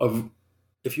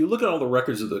 If you look at all the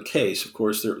records of the case, of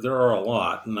course, there are a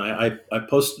lot, and I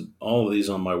posted all of these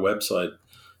on my website,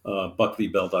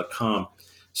 buckvbell.com,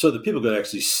 so that people could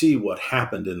actually see what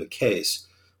happened in the case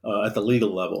at the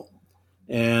legal level.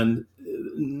 And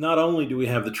not only do we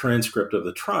have the transcript of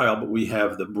the trial, but we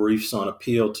have the briefs on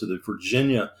appeal to the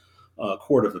Virginia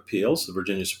Court of Appeals, the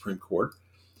Virginia Supreme Court.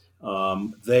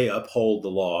 They uphold the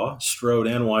law. Strode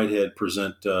and Whitehead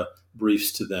present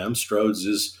briefs to them. Strode's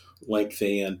is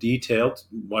lengthy and detailed.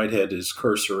 Whitehead is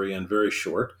cursory and very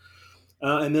short.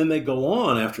 And then they go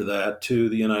on after that to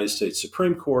the United States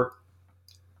Supreme Court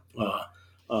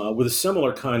with a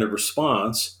similar kind of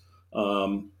response.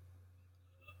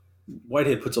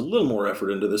 Whitehead puts a little more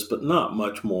effort into this, but not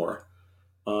much more.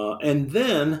 And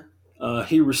then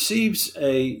he receives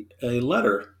a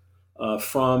letter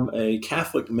from a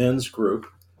Catholic men's group,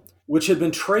 which had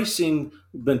been tracking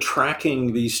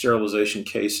these sterilization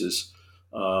cases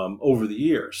over the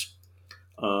years.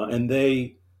 And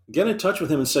they get in touch with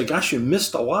him and say, gosh, you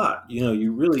missed a lot.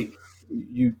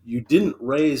 You didn't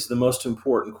raise the most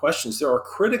important questions. There are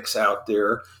critics out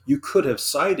there you could have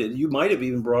cited. You might have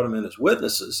even brought them in as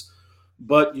witnesses,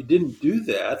 but you didn't do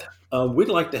that. We'd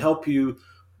like to help you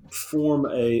form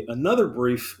another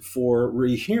brief for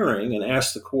rehearing and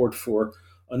ask the court for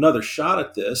another shot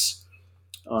at this.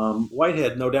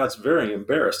 Whitehead, no doubt, is very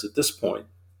embarrassed at this point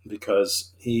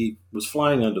because he was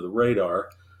flying under the radar.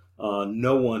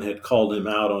 No one had called him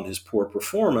out on his poor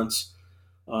performance.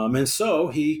 And so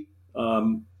he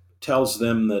tells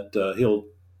them that he'll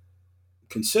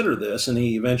consider this, and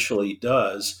he eventually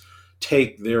does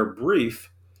take their brief,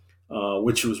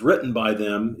 which was written by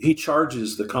them. He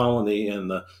charges the colony and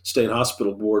the state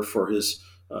hospital board for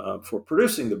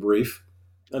producing the brief,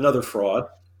 another fraud,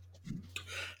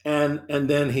 and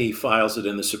then he files it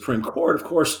in the Supreme Court. Of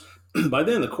course, by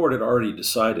then the court had already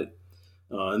decided,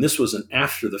 and this was an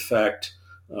after the fact.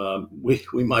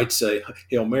 We might say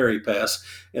Hail Mary pass,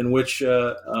 in which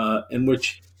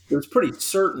it was pretty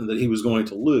certain that he was going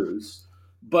to lose,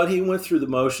 but he went through the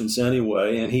motions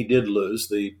anyway, and he did lose.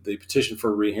 The petition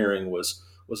for rehearing was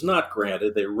not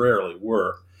granted. They rarely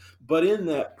were, but in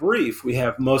that brief, we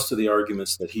have most of the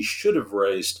arguments that he should have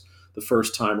raised the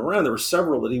first time around. There were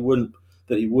several that he wouldn't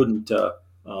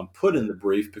put in the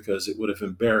brief because it would have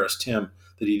embarrassed him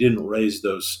that he didn't raise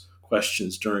those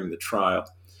questions during the trial.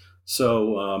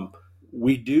 So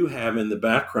we do have in the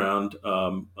background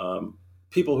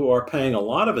people who are paying a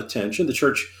lot of attention. The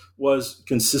church was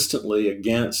consistently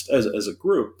against, as a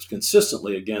group,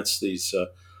 consistently against these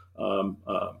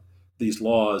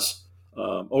laws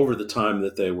over the time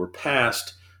that they were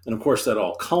passed. And of course, that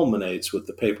all culminates with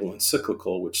the papal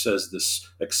encyclical, which says this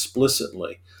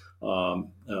explicitly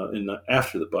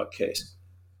after the Buck case.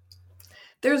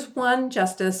 There's one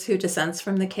justice who dissents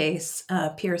from the case,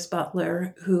 Pierce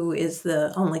Butler, who is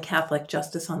the only Catholic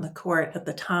justice on the court at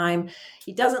the time.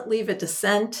 He doesn't leave a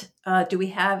dissent. Do we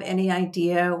have any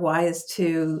idea why as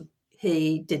to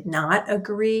he did not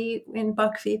agree in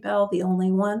Buck v. Bell, the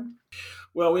only one?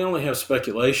 Well, we only have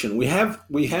speculation. We have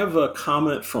a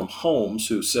comment from Holmes,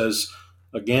 who says,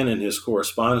 again in his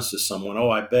correspondence to someone,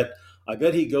 I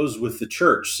bet he goes with the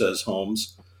church, says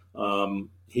Holmes.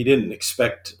 He didn't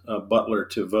expect Butler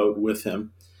to vote with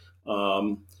him.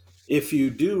 If you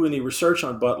do any research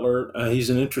on Butler, he's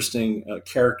an interesting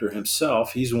character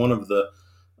himself. He's one of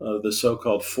the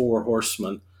so-called four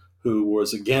horsemen who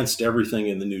was against everything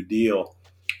in the New Deal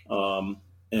and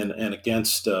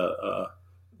against a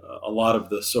lot of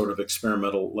the sort of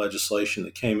experimental legislation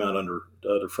that came out under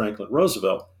Franklin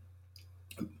Roosevelt.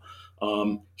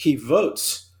 He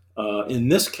votes in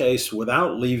this case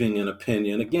without leaving an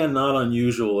opinion. Again, not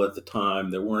unusual at the time.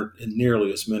 There weren't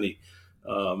nearly as many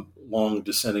long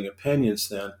dissenting opinions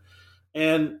then.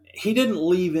 And he didn't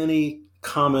leave any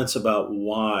comments about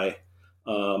why.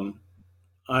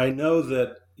 I know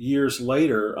that years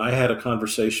later, I had a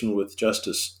conversation with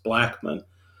Justice Blackmun.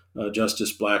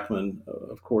 Justice Blackmun,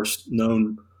 of course,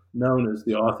 known as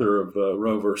the author of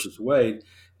Roe versus Wade.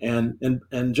 And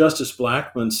Justice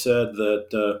Blackmun said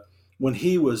that when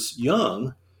he was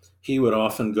young, he would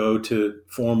often go to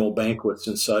formal banquets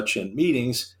and such and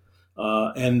meetings,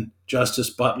 and Justice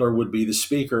Butler would be the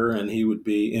speaker and he would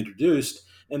be introduced,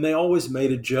 and they always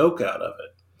made a joke out of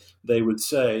it. They would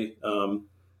say,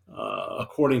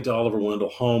 according to Oliver Wendell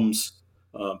Holmes,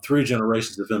 3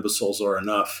 generations of imbeciles are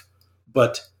enough,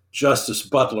 but Justice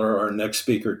Butler, our next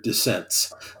speaker,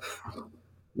 dissents.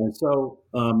 And so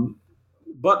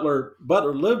Butler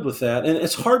lived with that, and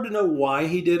it's hard to know why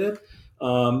he did it.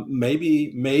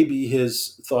 Maybe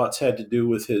his thoughts had to do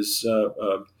with his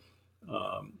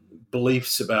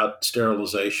beliefs about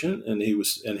sterilization, and he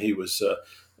was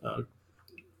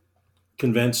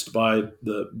convinced by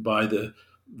the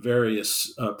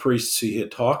various priests he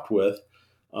had talked with.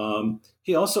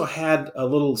 He also had a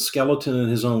little skeleton in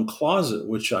his own closet,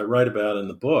 which I write about in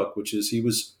the book, which is he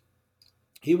was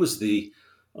the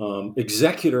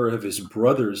executor of his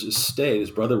brother's estate. His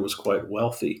brother was quite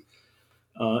wealthy,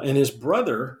 and his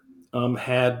brother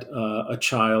had a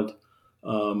child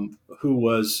who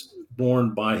was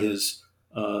born by his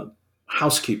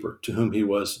housekeeper, to whom he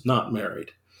was not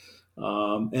married,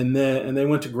 and they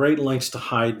went to great lengths to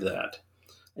hide that.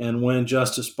 And when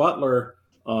Justice Butler,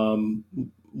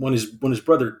 when his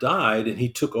brother died, and he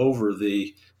took over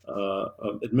the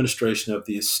administration of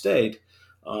the estate,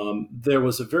 there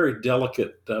was a very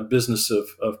delicate business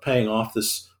of paying off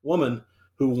this woman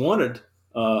who wanted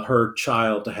her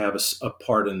child to have a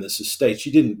part in this estate.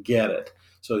 She didn't get it,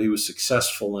 so he was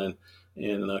successful in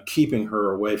keeping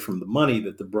her away from the money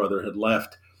that the brother had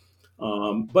left.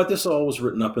 But this all was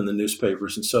written up in the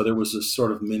newspapers, and so there was this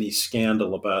sort of mini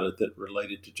scandal about it that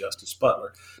related to Justice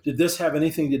Butler. Did this have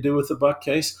anything to do with the Buck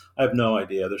case? I have no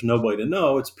idea. There's no way to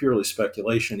know. It's purely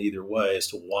speculation either way as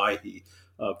to why he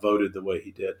voted the way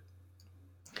he did.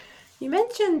 You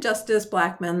mentioned Justice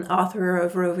Blackmun, author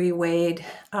of Roe v. Wade,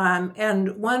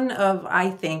 and one of, I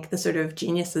think, the sort of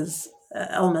geniuses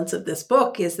elements of this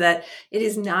book is that it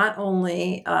is not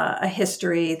only a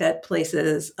history that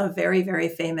places a very, very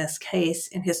famous case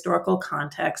in historical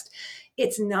context.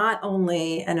 It's not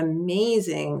only an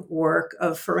amazing work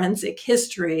of forensic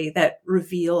history that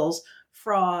reveals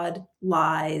fraud,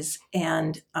 lies,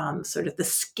 and sort of the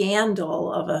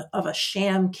scandal of a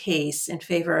sham case in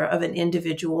favor of an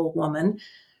individual woman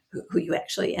who you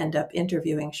actually end up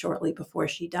interviewing shortly before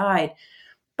she died.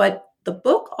 But the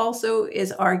book also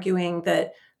is arguing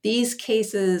that these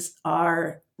cases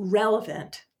are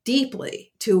relevant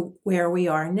deeply to where we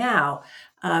are now.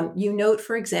 You note,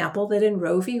 for example, that in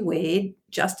Roe v. Wade,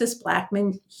 Justice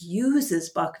Blackmun uses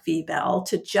Buck v. Bell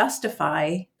to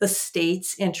justify the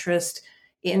state's interest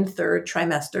in third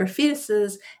trimester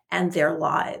fetuses and their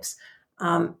lives.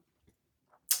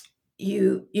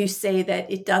 You say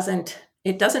that it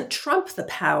doesn't trump the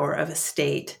power of a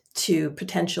state to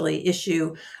potentially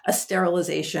issue a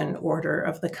sterilization order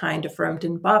of the kind affirmed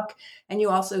in Buck, and you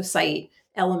also cite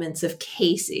elements of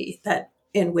Casey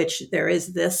in which there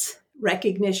is this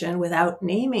recognition without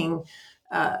naming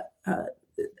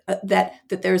that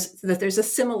there's a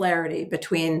similarity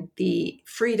between the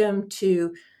freedom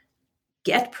to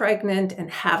get pregnant and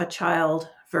have a child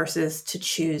versus to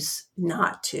choose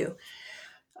not to.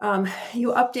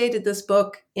 You updated this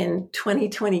book in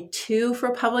 2022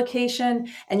 for publication,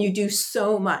 and you do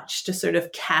so much to sort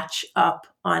of catch up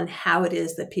on how it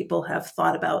is that people have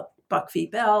thought about Buck v.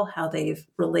 Bell, how they've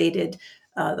related,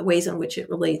 the ways in which it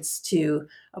relates to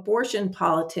abortion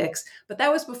politics. But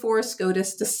that was before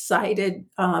SCOTUS decided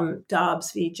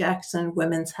Dobbs v. Jackson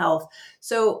Women's Health.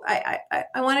 So I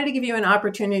wanted to give you an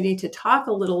opportunity to talk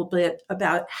a little bit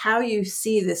about how you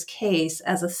see this case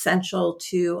as essential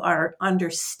to our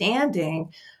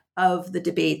understanding of the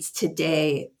debates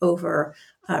today over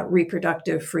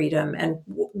reproductive freedom and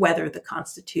whether the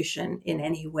Constitution in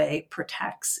any way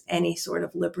protects any sort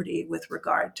of liberty with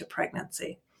regard to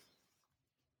pregnancy.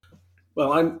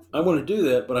 Well, I want to do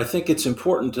that, but I think it's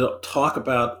important to talk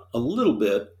about a little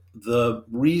bit the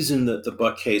reason that the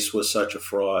Buck case was such a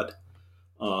fraud.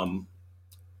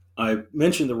 I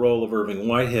mentioned the role of Irving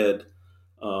Whitehead.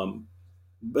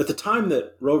 At the time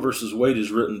that Roe versus Wade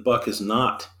is written, Buck has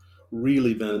not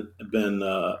really been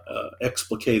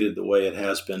explicated the way it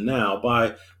has been now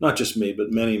by not just me,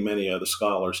 but many, many other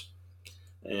scholars.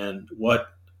 And what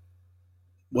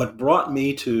brought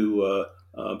me to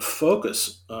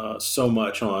focus so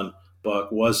much on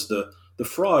Buck was the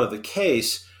fraud of the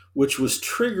case, which was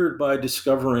triggered by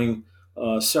discovering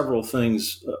several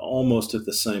things almost at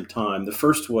the same time. The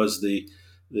first was the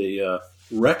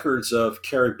records of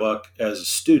Carrie Buck as a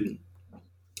student.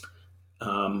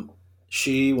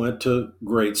 She went to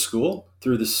grade school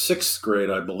through the 6th grade,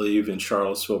 I believe, in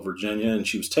Charlottesville, Virginia, and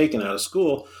she was taken out of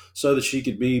school so that she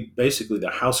could be basically the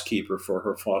housekeeper for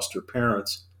her foster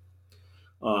parents.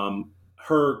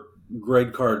 Her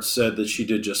grade card said that she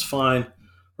did just fine.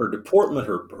 Her deportment,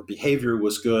 her behavior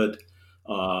was good.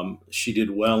 She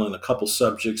did well in a couple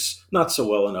subjects, not so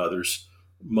well in others,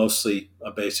 mostly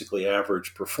a basically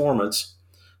average performance.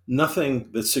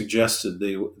 Nothing that suggested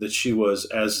that she was,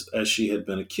 as she had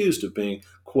been accused of being,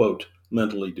 quote,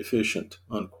 mentally deficient,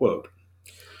 unquote.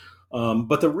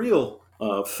 But the real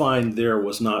find there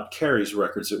was not Carrie's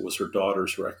records, it was her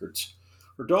daughter's records.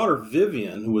 Her daughter,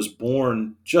 Vivian, who was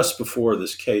born just before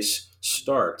this case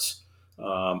starts,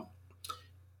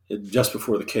 just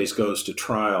before the case goes to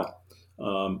trial.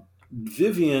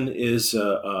 Vivian is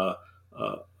a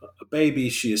baby.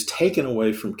 She is taken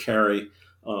away from Carrie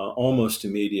almost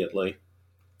immediately.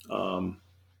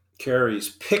 Carrie's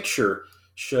picture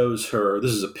shows her.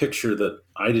 This is a picture that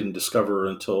I didn't discover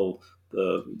until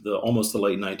almost the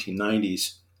late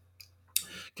 1990s.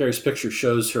 Carrie's picture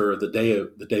shows her the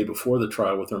day before the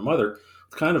trial with her mother,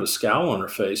 with kind of a scowl on her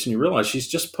face, and you realize she's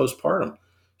just postpartum.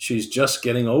 She's just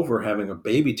getting over having a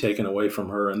baby taken away from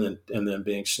her and then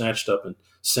being snatched up and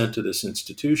sent to this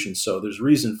institution. So there's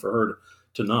reason for her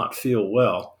to not feel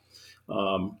well.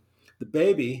 The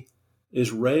baby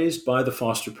is raised by the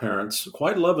foster parents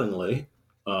quite lovingly,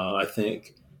 I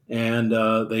think, and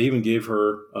they even gave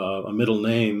her a middle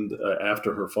name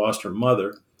after her foster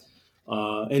mother.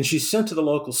 And she's sent to the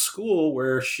local school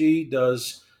where she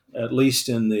does, at least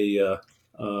in the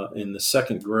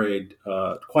 2nd grade,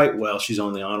 quite well. She's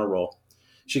on the honor roll.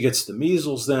 She gets the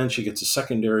measles then, she gets a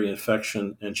secondary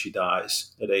infection, and she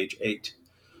dies at age 8.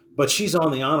 But she's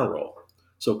on the honor roll.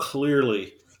 So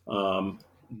clearly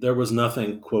there was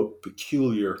nothing, quote,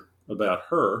 peculiar about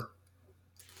her.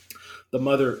 The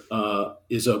mother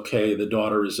is okay. The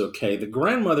daughter is okay. The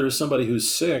grandmother is somebody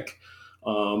who's sick,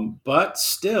 but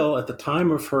still, at the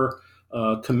time of her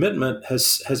commitment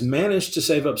has managed to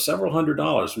save up several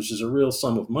 $100s, which is a real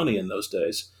sum of money in those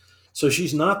days. So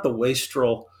she's not the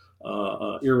wastrel,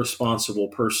 irresponsible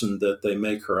person that they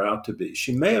make her out to be.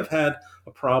 She may have had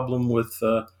a problem with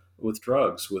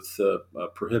drugs, with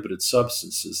prohibited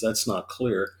substances. That's not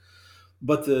clear.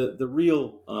 But the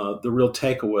real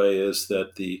takeaway is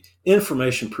that the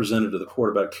information presented to the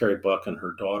court about Carrie Buck and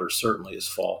her daughter certainly is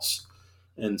false.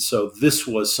 And so this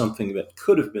was something that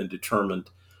could have been determined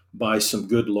by some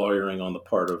good lawyering on the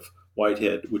part of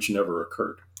Whitehead, which never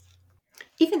occurred.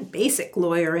 Even basic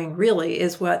lawyering really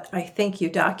is what I think you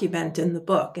document in the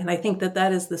book. And I think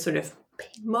that is the sort of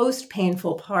most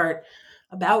painful part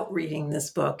about reading this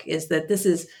book, is that this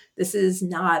is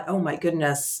not, oh my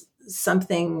goodness,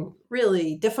 something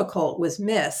really difficult was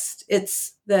missed.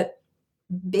 It's that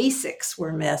basics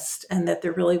were missed, and that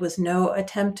there really was no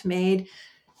attempt made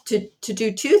to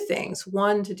do two things.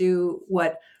 One, to do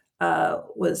what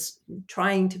was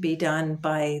trying to be done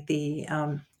by the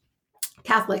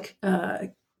Catholic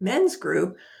men's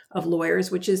group of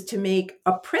lawyers, which is to make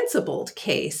a principled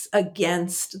case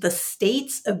against the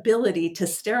state's ability to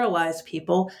sterilize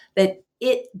people that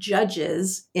it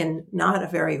judges in not a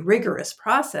very rigorous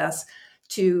process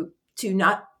to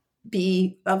not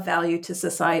be of value to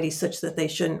society such that they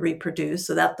shouldn't reproduce.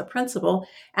 So that's the principle.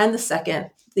 And the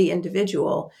second, the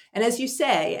individual. And as you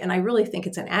say, and I really think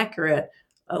it's an accurate,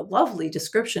 a lovely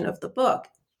description of the book,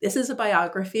 this is a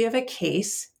biography of a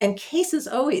case, and cases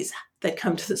always that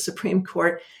come to the Supreme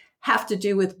Court have to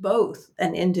do with both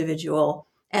an individual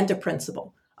and a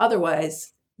principle.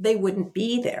 Otherwise, they wouldn't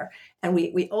be there. And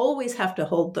we always have to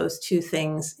hold those two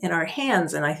things in our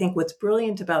hands. And I think what's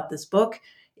brilliant about this book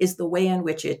is the way in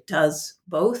which it does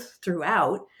both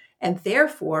throughout. And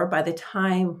therefore, by the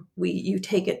time you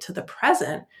take it to the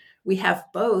present, we have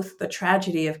both the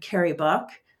tragedy of Carrie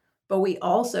Buck, but we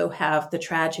also have the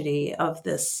tragedy of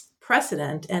this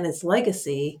precedent and its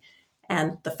legacy,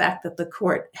 and the fact that the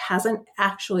court hasn't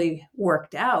actually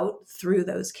worked out through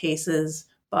those cases,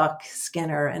 Buck,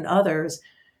 Skinner, and others,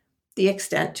 the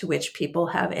extent to which people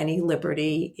have any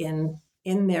liberty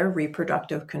in their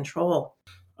reproductive control.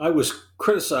 I was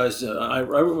criticized. I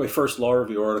wrote my first law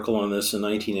review article on this in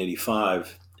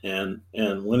 1985, and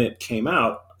when it came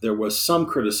out, there was some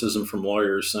criticism from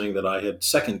lawyers saying that I had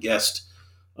second-guessed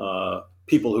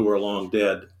people who were long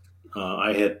dead.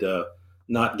 I had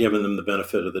not given them the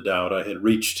benefit of the doubt. I had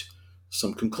reached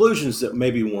some conclusions that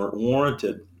maybe weren't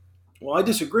warranted. Well, I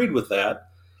disagreed with that.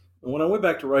 And when I went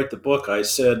back to write the book, I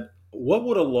said, what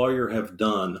would a lawyer have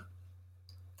done?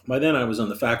 By then, I was on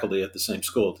the faculty at the same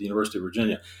school at the University of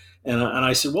Virginia. And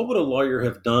I said, what would a lawyer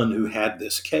have done who had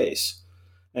this case?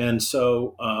 And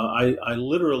so I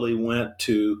literally went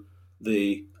to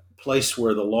the place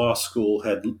where the law school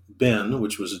had been,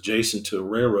 which was adjacent to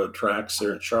railroad tracks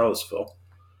there in Charlottesville.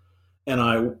 And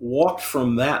I walked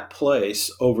from that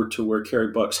place over to where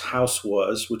Carrie Buck's house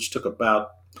was, which took about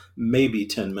maybe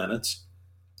 10 minutes.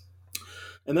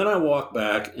 And then I walked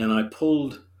back and I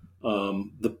pulled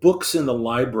the books in the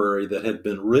library that had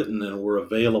been written and were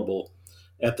available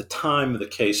at the time the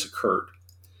case occurred.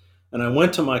 And I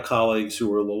went to my colleagues who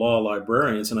were the law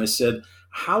librarians and I said,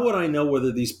 how would I know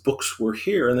whether these books were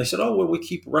here? And they said, oh, well, we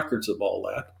keep records of all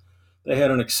that. They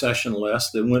had an accession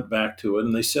list. They went back to it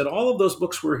and they said, all of those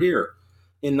books were here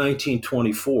in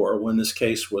 1924 when this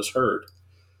case was heard.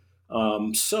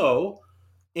 So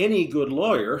any good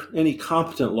lawyer, any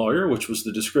competent lawyer, which was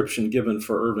the description given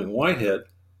for Irving Whitehead,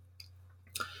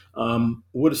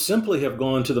 would simply have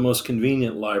gone to the most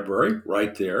convenient library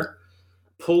right there,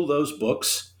 pulled those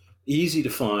books, easy to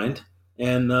find,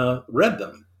 and read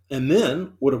them. And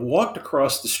then would have walked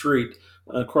across the street,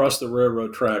 across the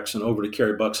railroad tracks and over to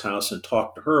Carrie Buck's house and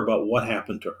talked to her about what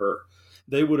happened to her.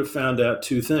 They would have found out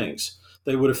two things.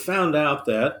 They would have found out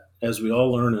that, as we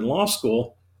all learn in law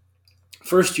school,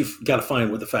 first you've got to find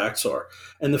what the facts are.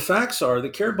 And the facts are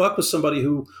that Carrie Buck was somebody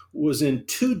who was in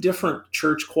two different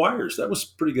church choirs. That was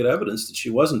pretty good evidence that she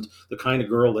wasn't the kind of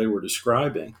girl they were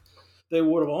describing. They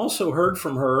would have also heard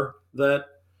from her that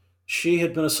she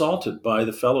had been assaulted by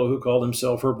the fellow who called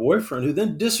himself her boyfriend, who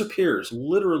then disappears,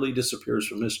 literally disappears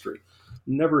from history.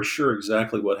 Never sure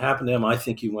exactly what happened to him. I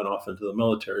think he went off into the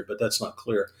military, but that's not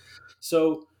clear.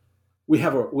 So we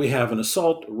have an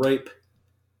assault, rape.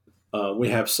 We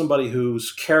have somebody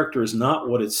whose character is not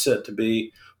what it's said to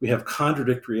be. We have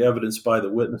contradictory evidence by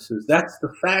the witnesses. That's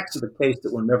the facts of the case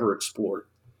that were never explored.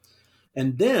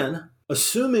 And then,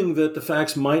 assuming that the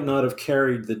facts might not have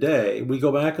carried the day, we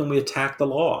go back and we attack the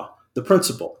law, the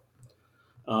principle.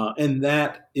 And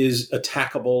that is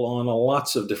attackable on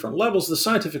lots of different levels, the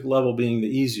scientific level being the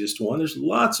easiest one. There's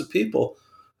lots of people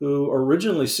who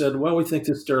originally said, well, we think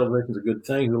this sterilization is a good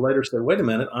thing, who later said, wait a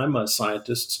minute, I'm a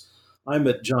scientist. I'm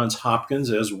at Johns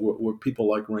Hopkins, as were people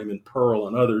like Raymond Pearl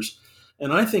and others.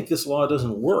 And I think this law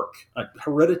doesn't work.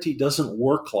 Heredity doesn't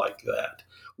work like that.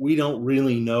 We don't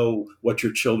really know what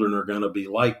your children are going to be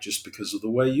like just because of the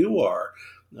way you are.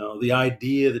 Now, the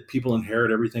idea that people inherit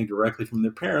everything directly from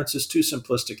their parents is too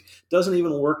simplistic. It doesn't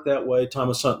even work that way.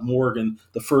 Thomas Hunt Morgan,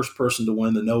 the first person to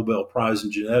win the Nobel Prize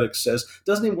in genetics, says it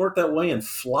doesn't even work that way in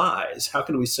flies. How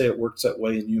can we say it works that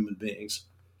way in human beings?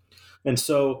 And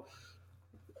so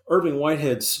Irving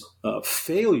Whitehead's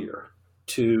failure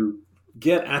to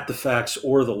get at the facts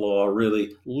or the law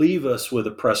really leave us with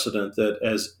a precedent that,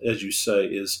 as you say,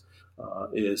 is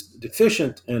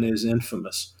deficient and is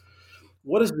infamous.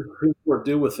 What does the Supreme Court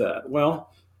do with that?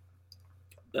 Well,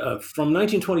 from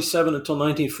 1927 until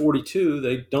 1942,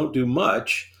 they don't do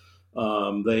much.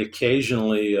 They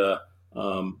occasionally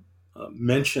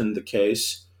mention the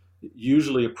case,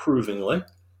 usually approvingly.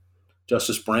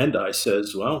 Justice Brandeis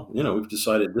says, "Well, we've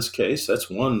decided this case. That's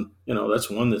one.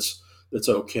 That's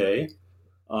okay."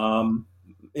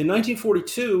 In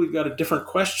 1942, we've got a different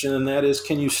question, and that is,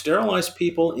 can you sterilize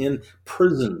people in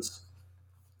prisons?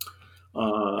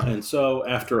 And so,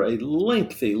 after a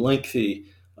lengthy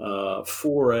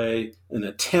foray, an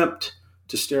attempt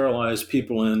to sterilize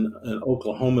people in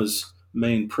Oklahoma's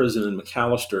main prison in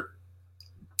McAllister,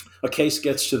 a case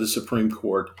gets to the Supreme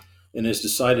Court and is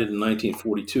decided in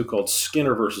 1942 called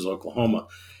Skinner versus Oklahoma.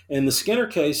 And the Skinner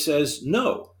case says,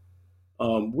 no,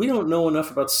 we don't know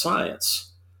enough about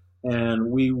science,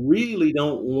 and we really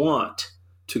don't want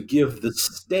to give the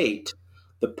state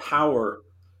the power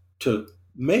to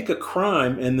make a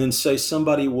crime and then say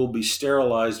somebody will be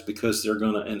sterilized because they're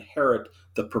going to inherit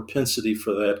the propensity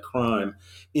for that crime.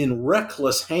 In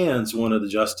reckless hands, one of the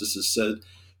justices said,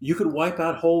 you could wipe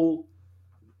out whole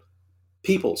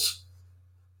peoples,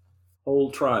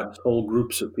 whole tribes, whole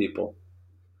groups of people.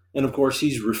 And of course,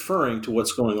 he's referring to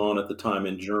what's going on at the time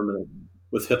in Germany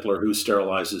with Hitler, who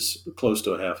sterilizes close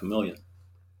to 500,000,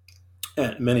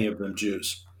 and many of them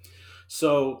Jews.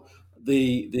 So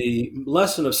the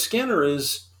lesson of Skinner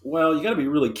is, well, you got to be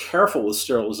really careful with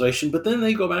sterilization. But then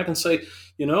they go back and say,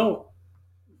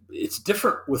 it's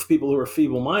different with people who are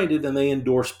feeble-minded, and they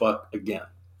endorse Buck again.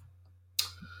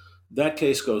 That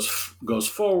case goes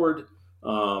forward.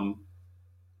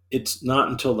 It's not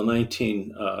until the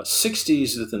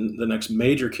 1960s that the next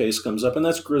major case comes up, and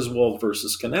that's Griswold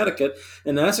versus Connecticut.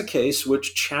 And that's a case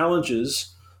which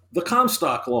challenges the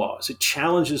Comstock laws. It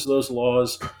challenges those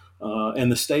laws and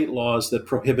the state laws that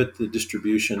prohibit the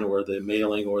distribution or the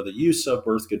mailing or the use of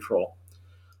birth control.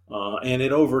 And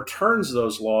it overturns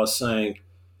those laws, saying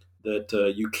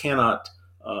that you cannot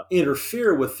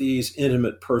interfere with these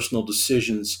intimate personal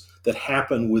decisions that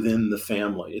happen within the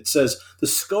family. It says the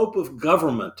scope of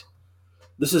government.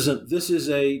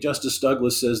 Justice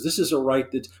Douglas says, this is a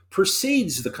right that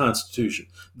precedes the Constitution.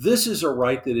 This is a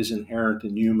right that is inherent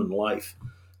in human life.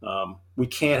 We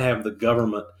can't have the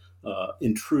government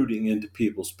intruding into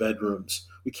people's bedrooms.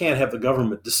 We can't have the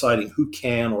government deciding who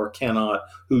can or cannot,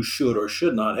 who should or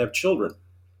should not have children.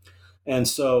 And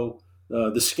so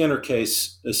the Skinner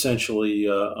case essentially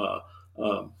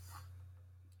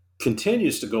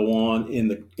continues to go on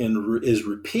is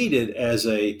repeated as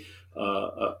a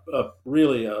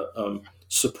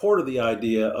support of the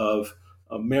idea of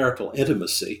marital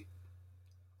intimacy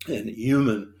and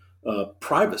human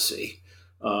privacy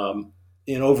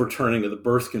in overturning of the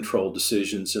birth control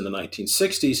decisions in the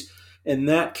 1960s. And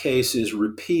that case is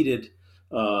repeated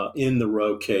in the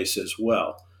Roe case as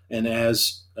well. And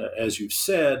as you've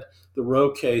said, the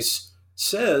Roe case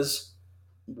says,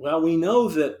 well, we know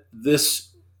that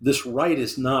this right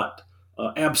is not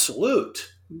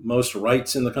absolute. Most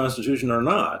rights in the Constitution are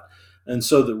not. And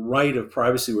so the right of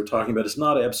privacy we're talking about is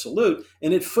not absolute.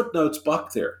 And it footnotes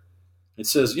Buck there. It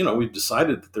says, we've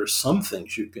decided that there's some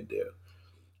things you can do.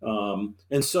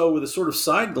 And so with a sort of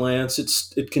side glance,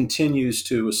 it continues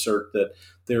to assert that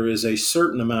there is a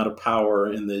certain amount of power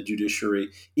in the judiciary,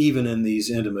 even in these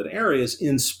intimate areas,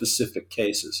 in specific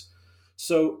cases.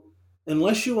 So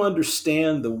unless you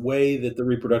understand the way that the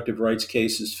reproductive rights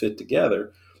cases fit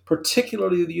together,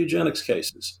 particularly the eugenics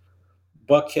cases,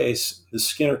 Buck case, the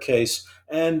Skinner case,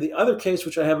 and the other case,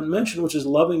 which I haven't mentioned, which is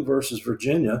Loving versus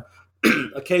Virginia,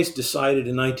 a case decided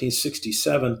in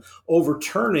 1967,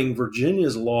 overturning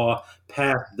Virginia's law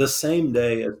passed the same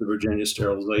day as the Virginia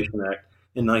Sterilization Act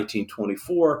in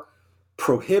 1924,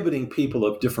 prohibiting people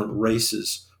of different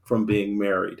races from being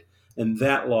married. And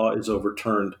that law is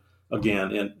overturned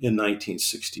again in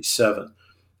 1967.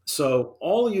 So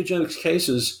all the eugenics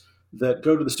cases that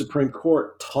go to the Supreme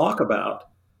Court talk about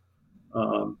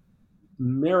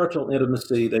marital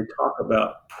intimacy. They talk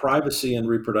about privacy and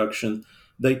reproduction.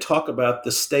 They talk about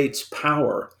the state's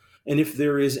power. And if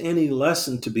there is any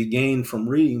lesson to be gained from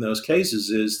reading those cases,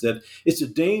 is that it's a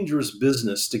dangerous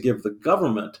business to give the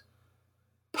government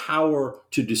power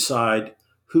to decide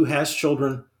who has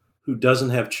children, who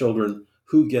doesn't have children,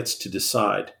 who gets to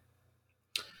decide.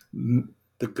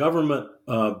 The government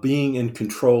being in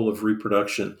control of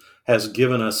reproduction has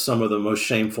given us some of the most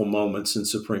shameful moments in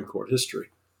Supreme Court history.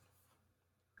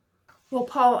 Well,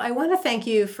 Paul, I want to thank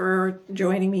you for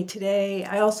joining me today.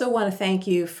 I also want to thank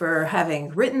you for having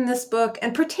written this book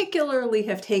and particularly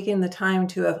have taken the time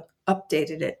to have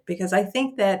updated it, because I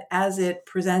think that as it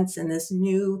presents in this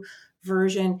new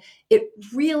version, it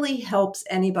really helps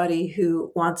anybody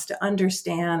who wants to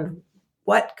understand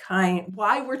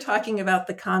why we're talking about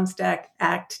the Comstock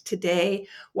Act today,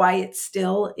 why it's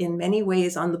still in many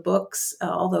ways on the books,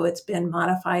 although it's been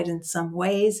modified in some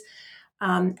ways.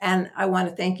 And I want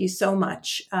to thank you so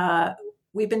much.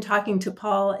 We've been talking to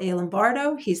Paul A.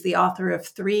 Lombardo. He's the author of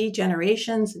 3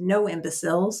 Generations, No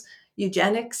Imbeciles,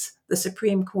 Eugenics, the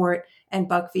Supreme Court, and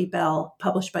Buck v. Bell,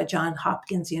 published by Johns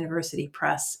Hopkins University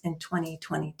Press in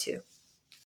 2022.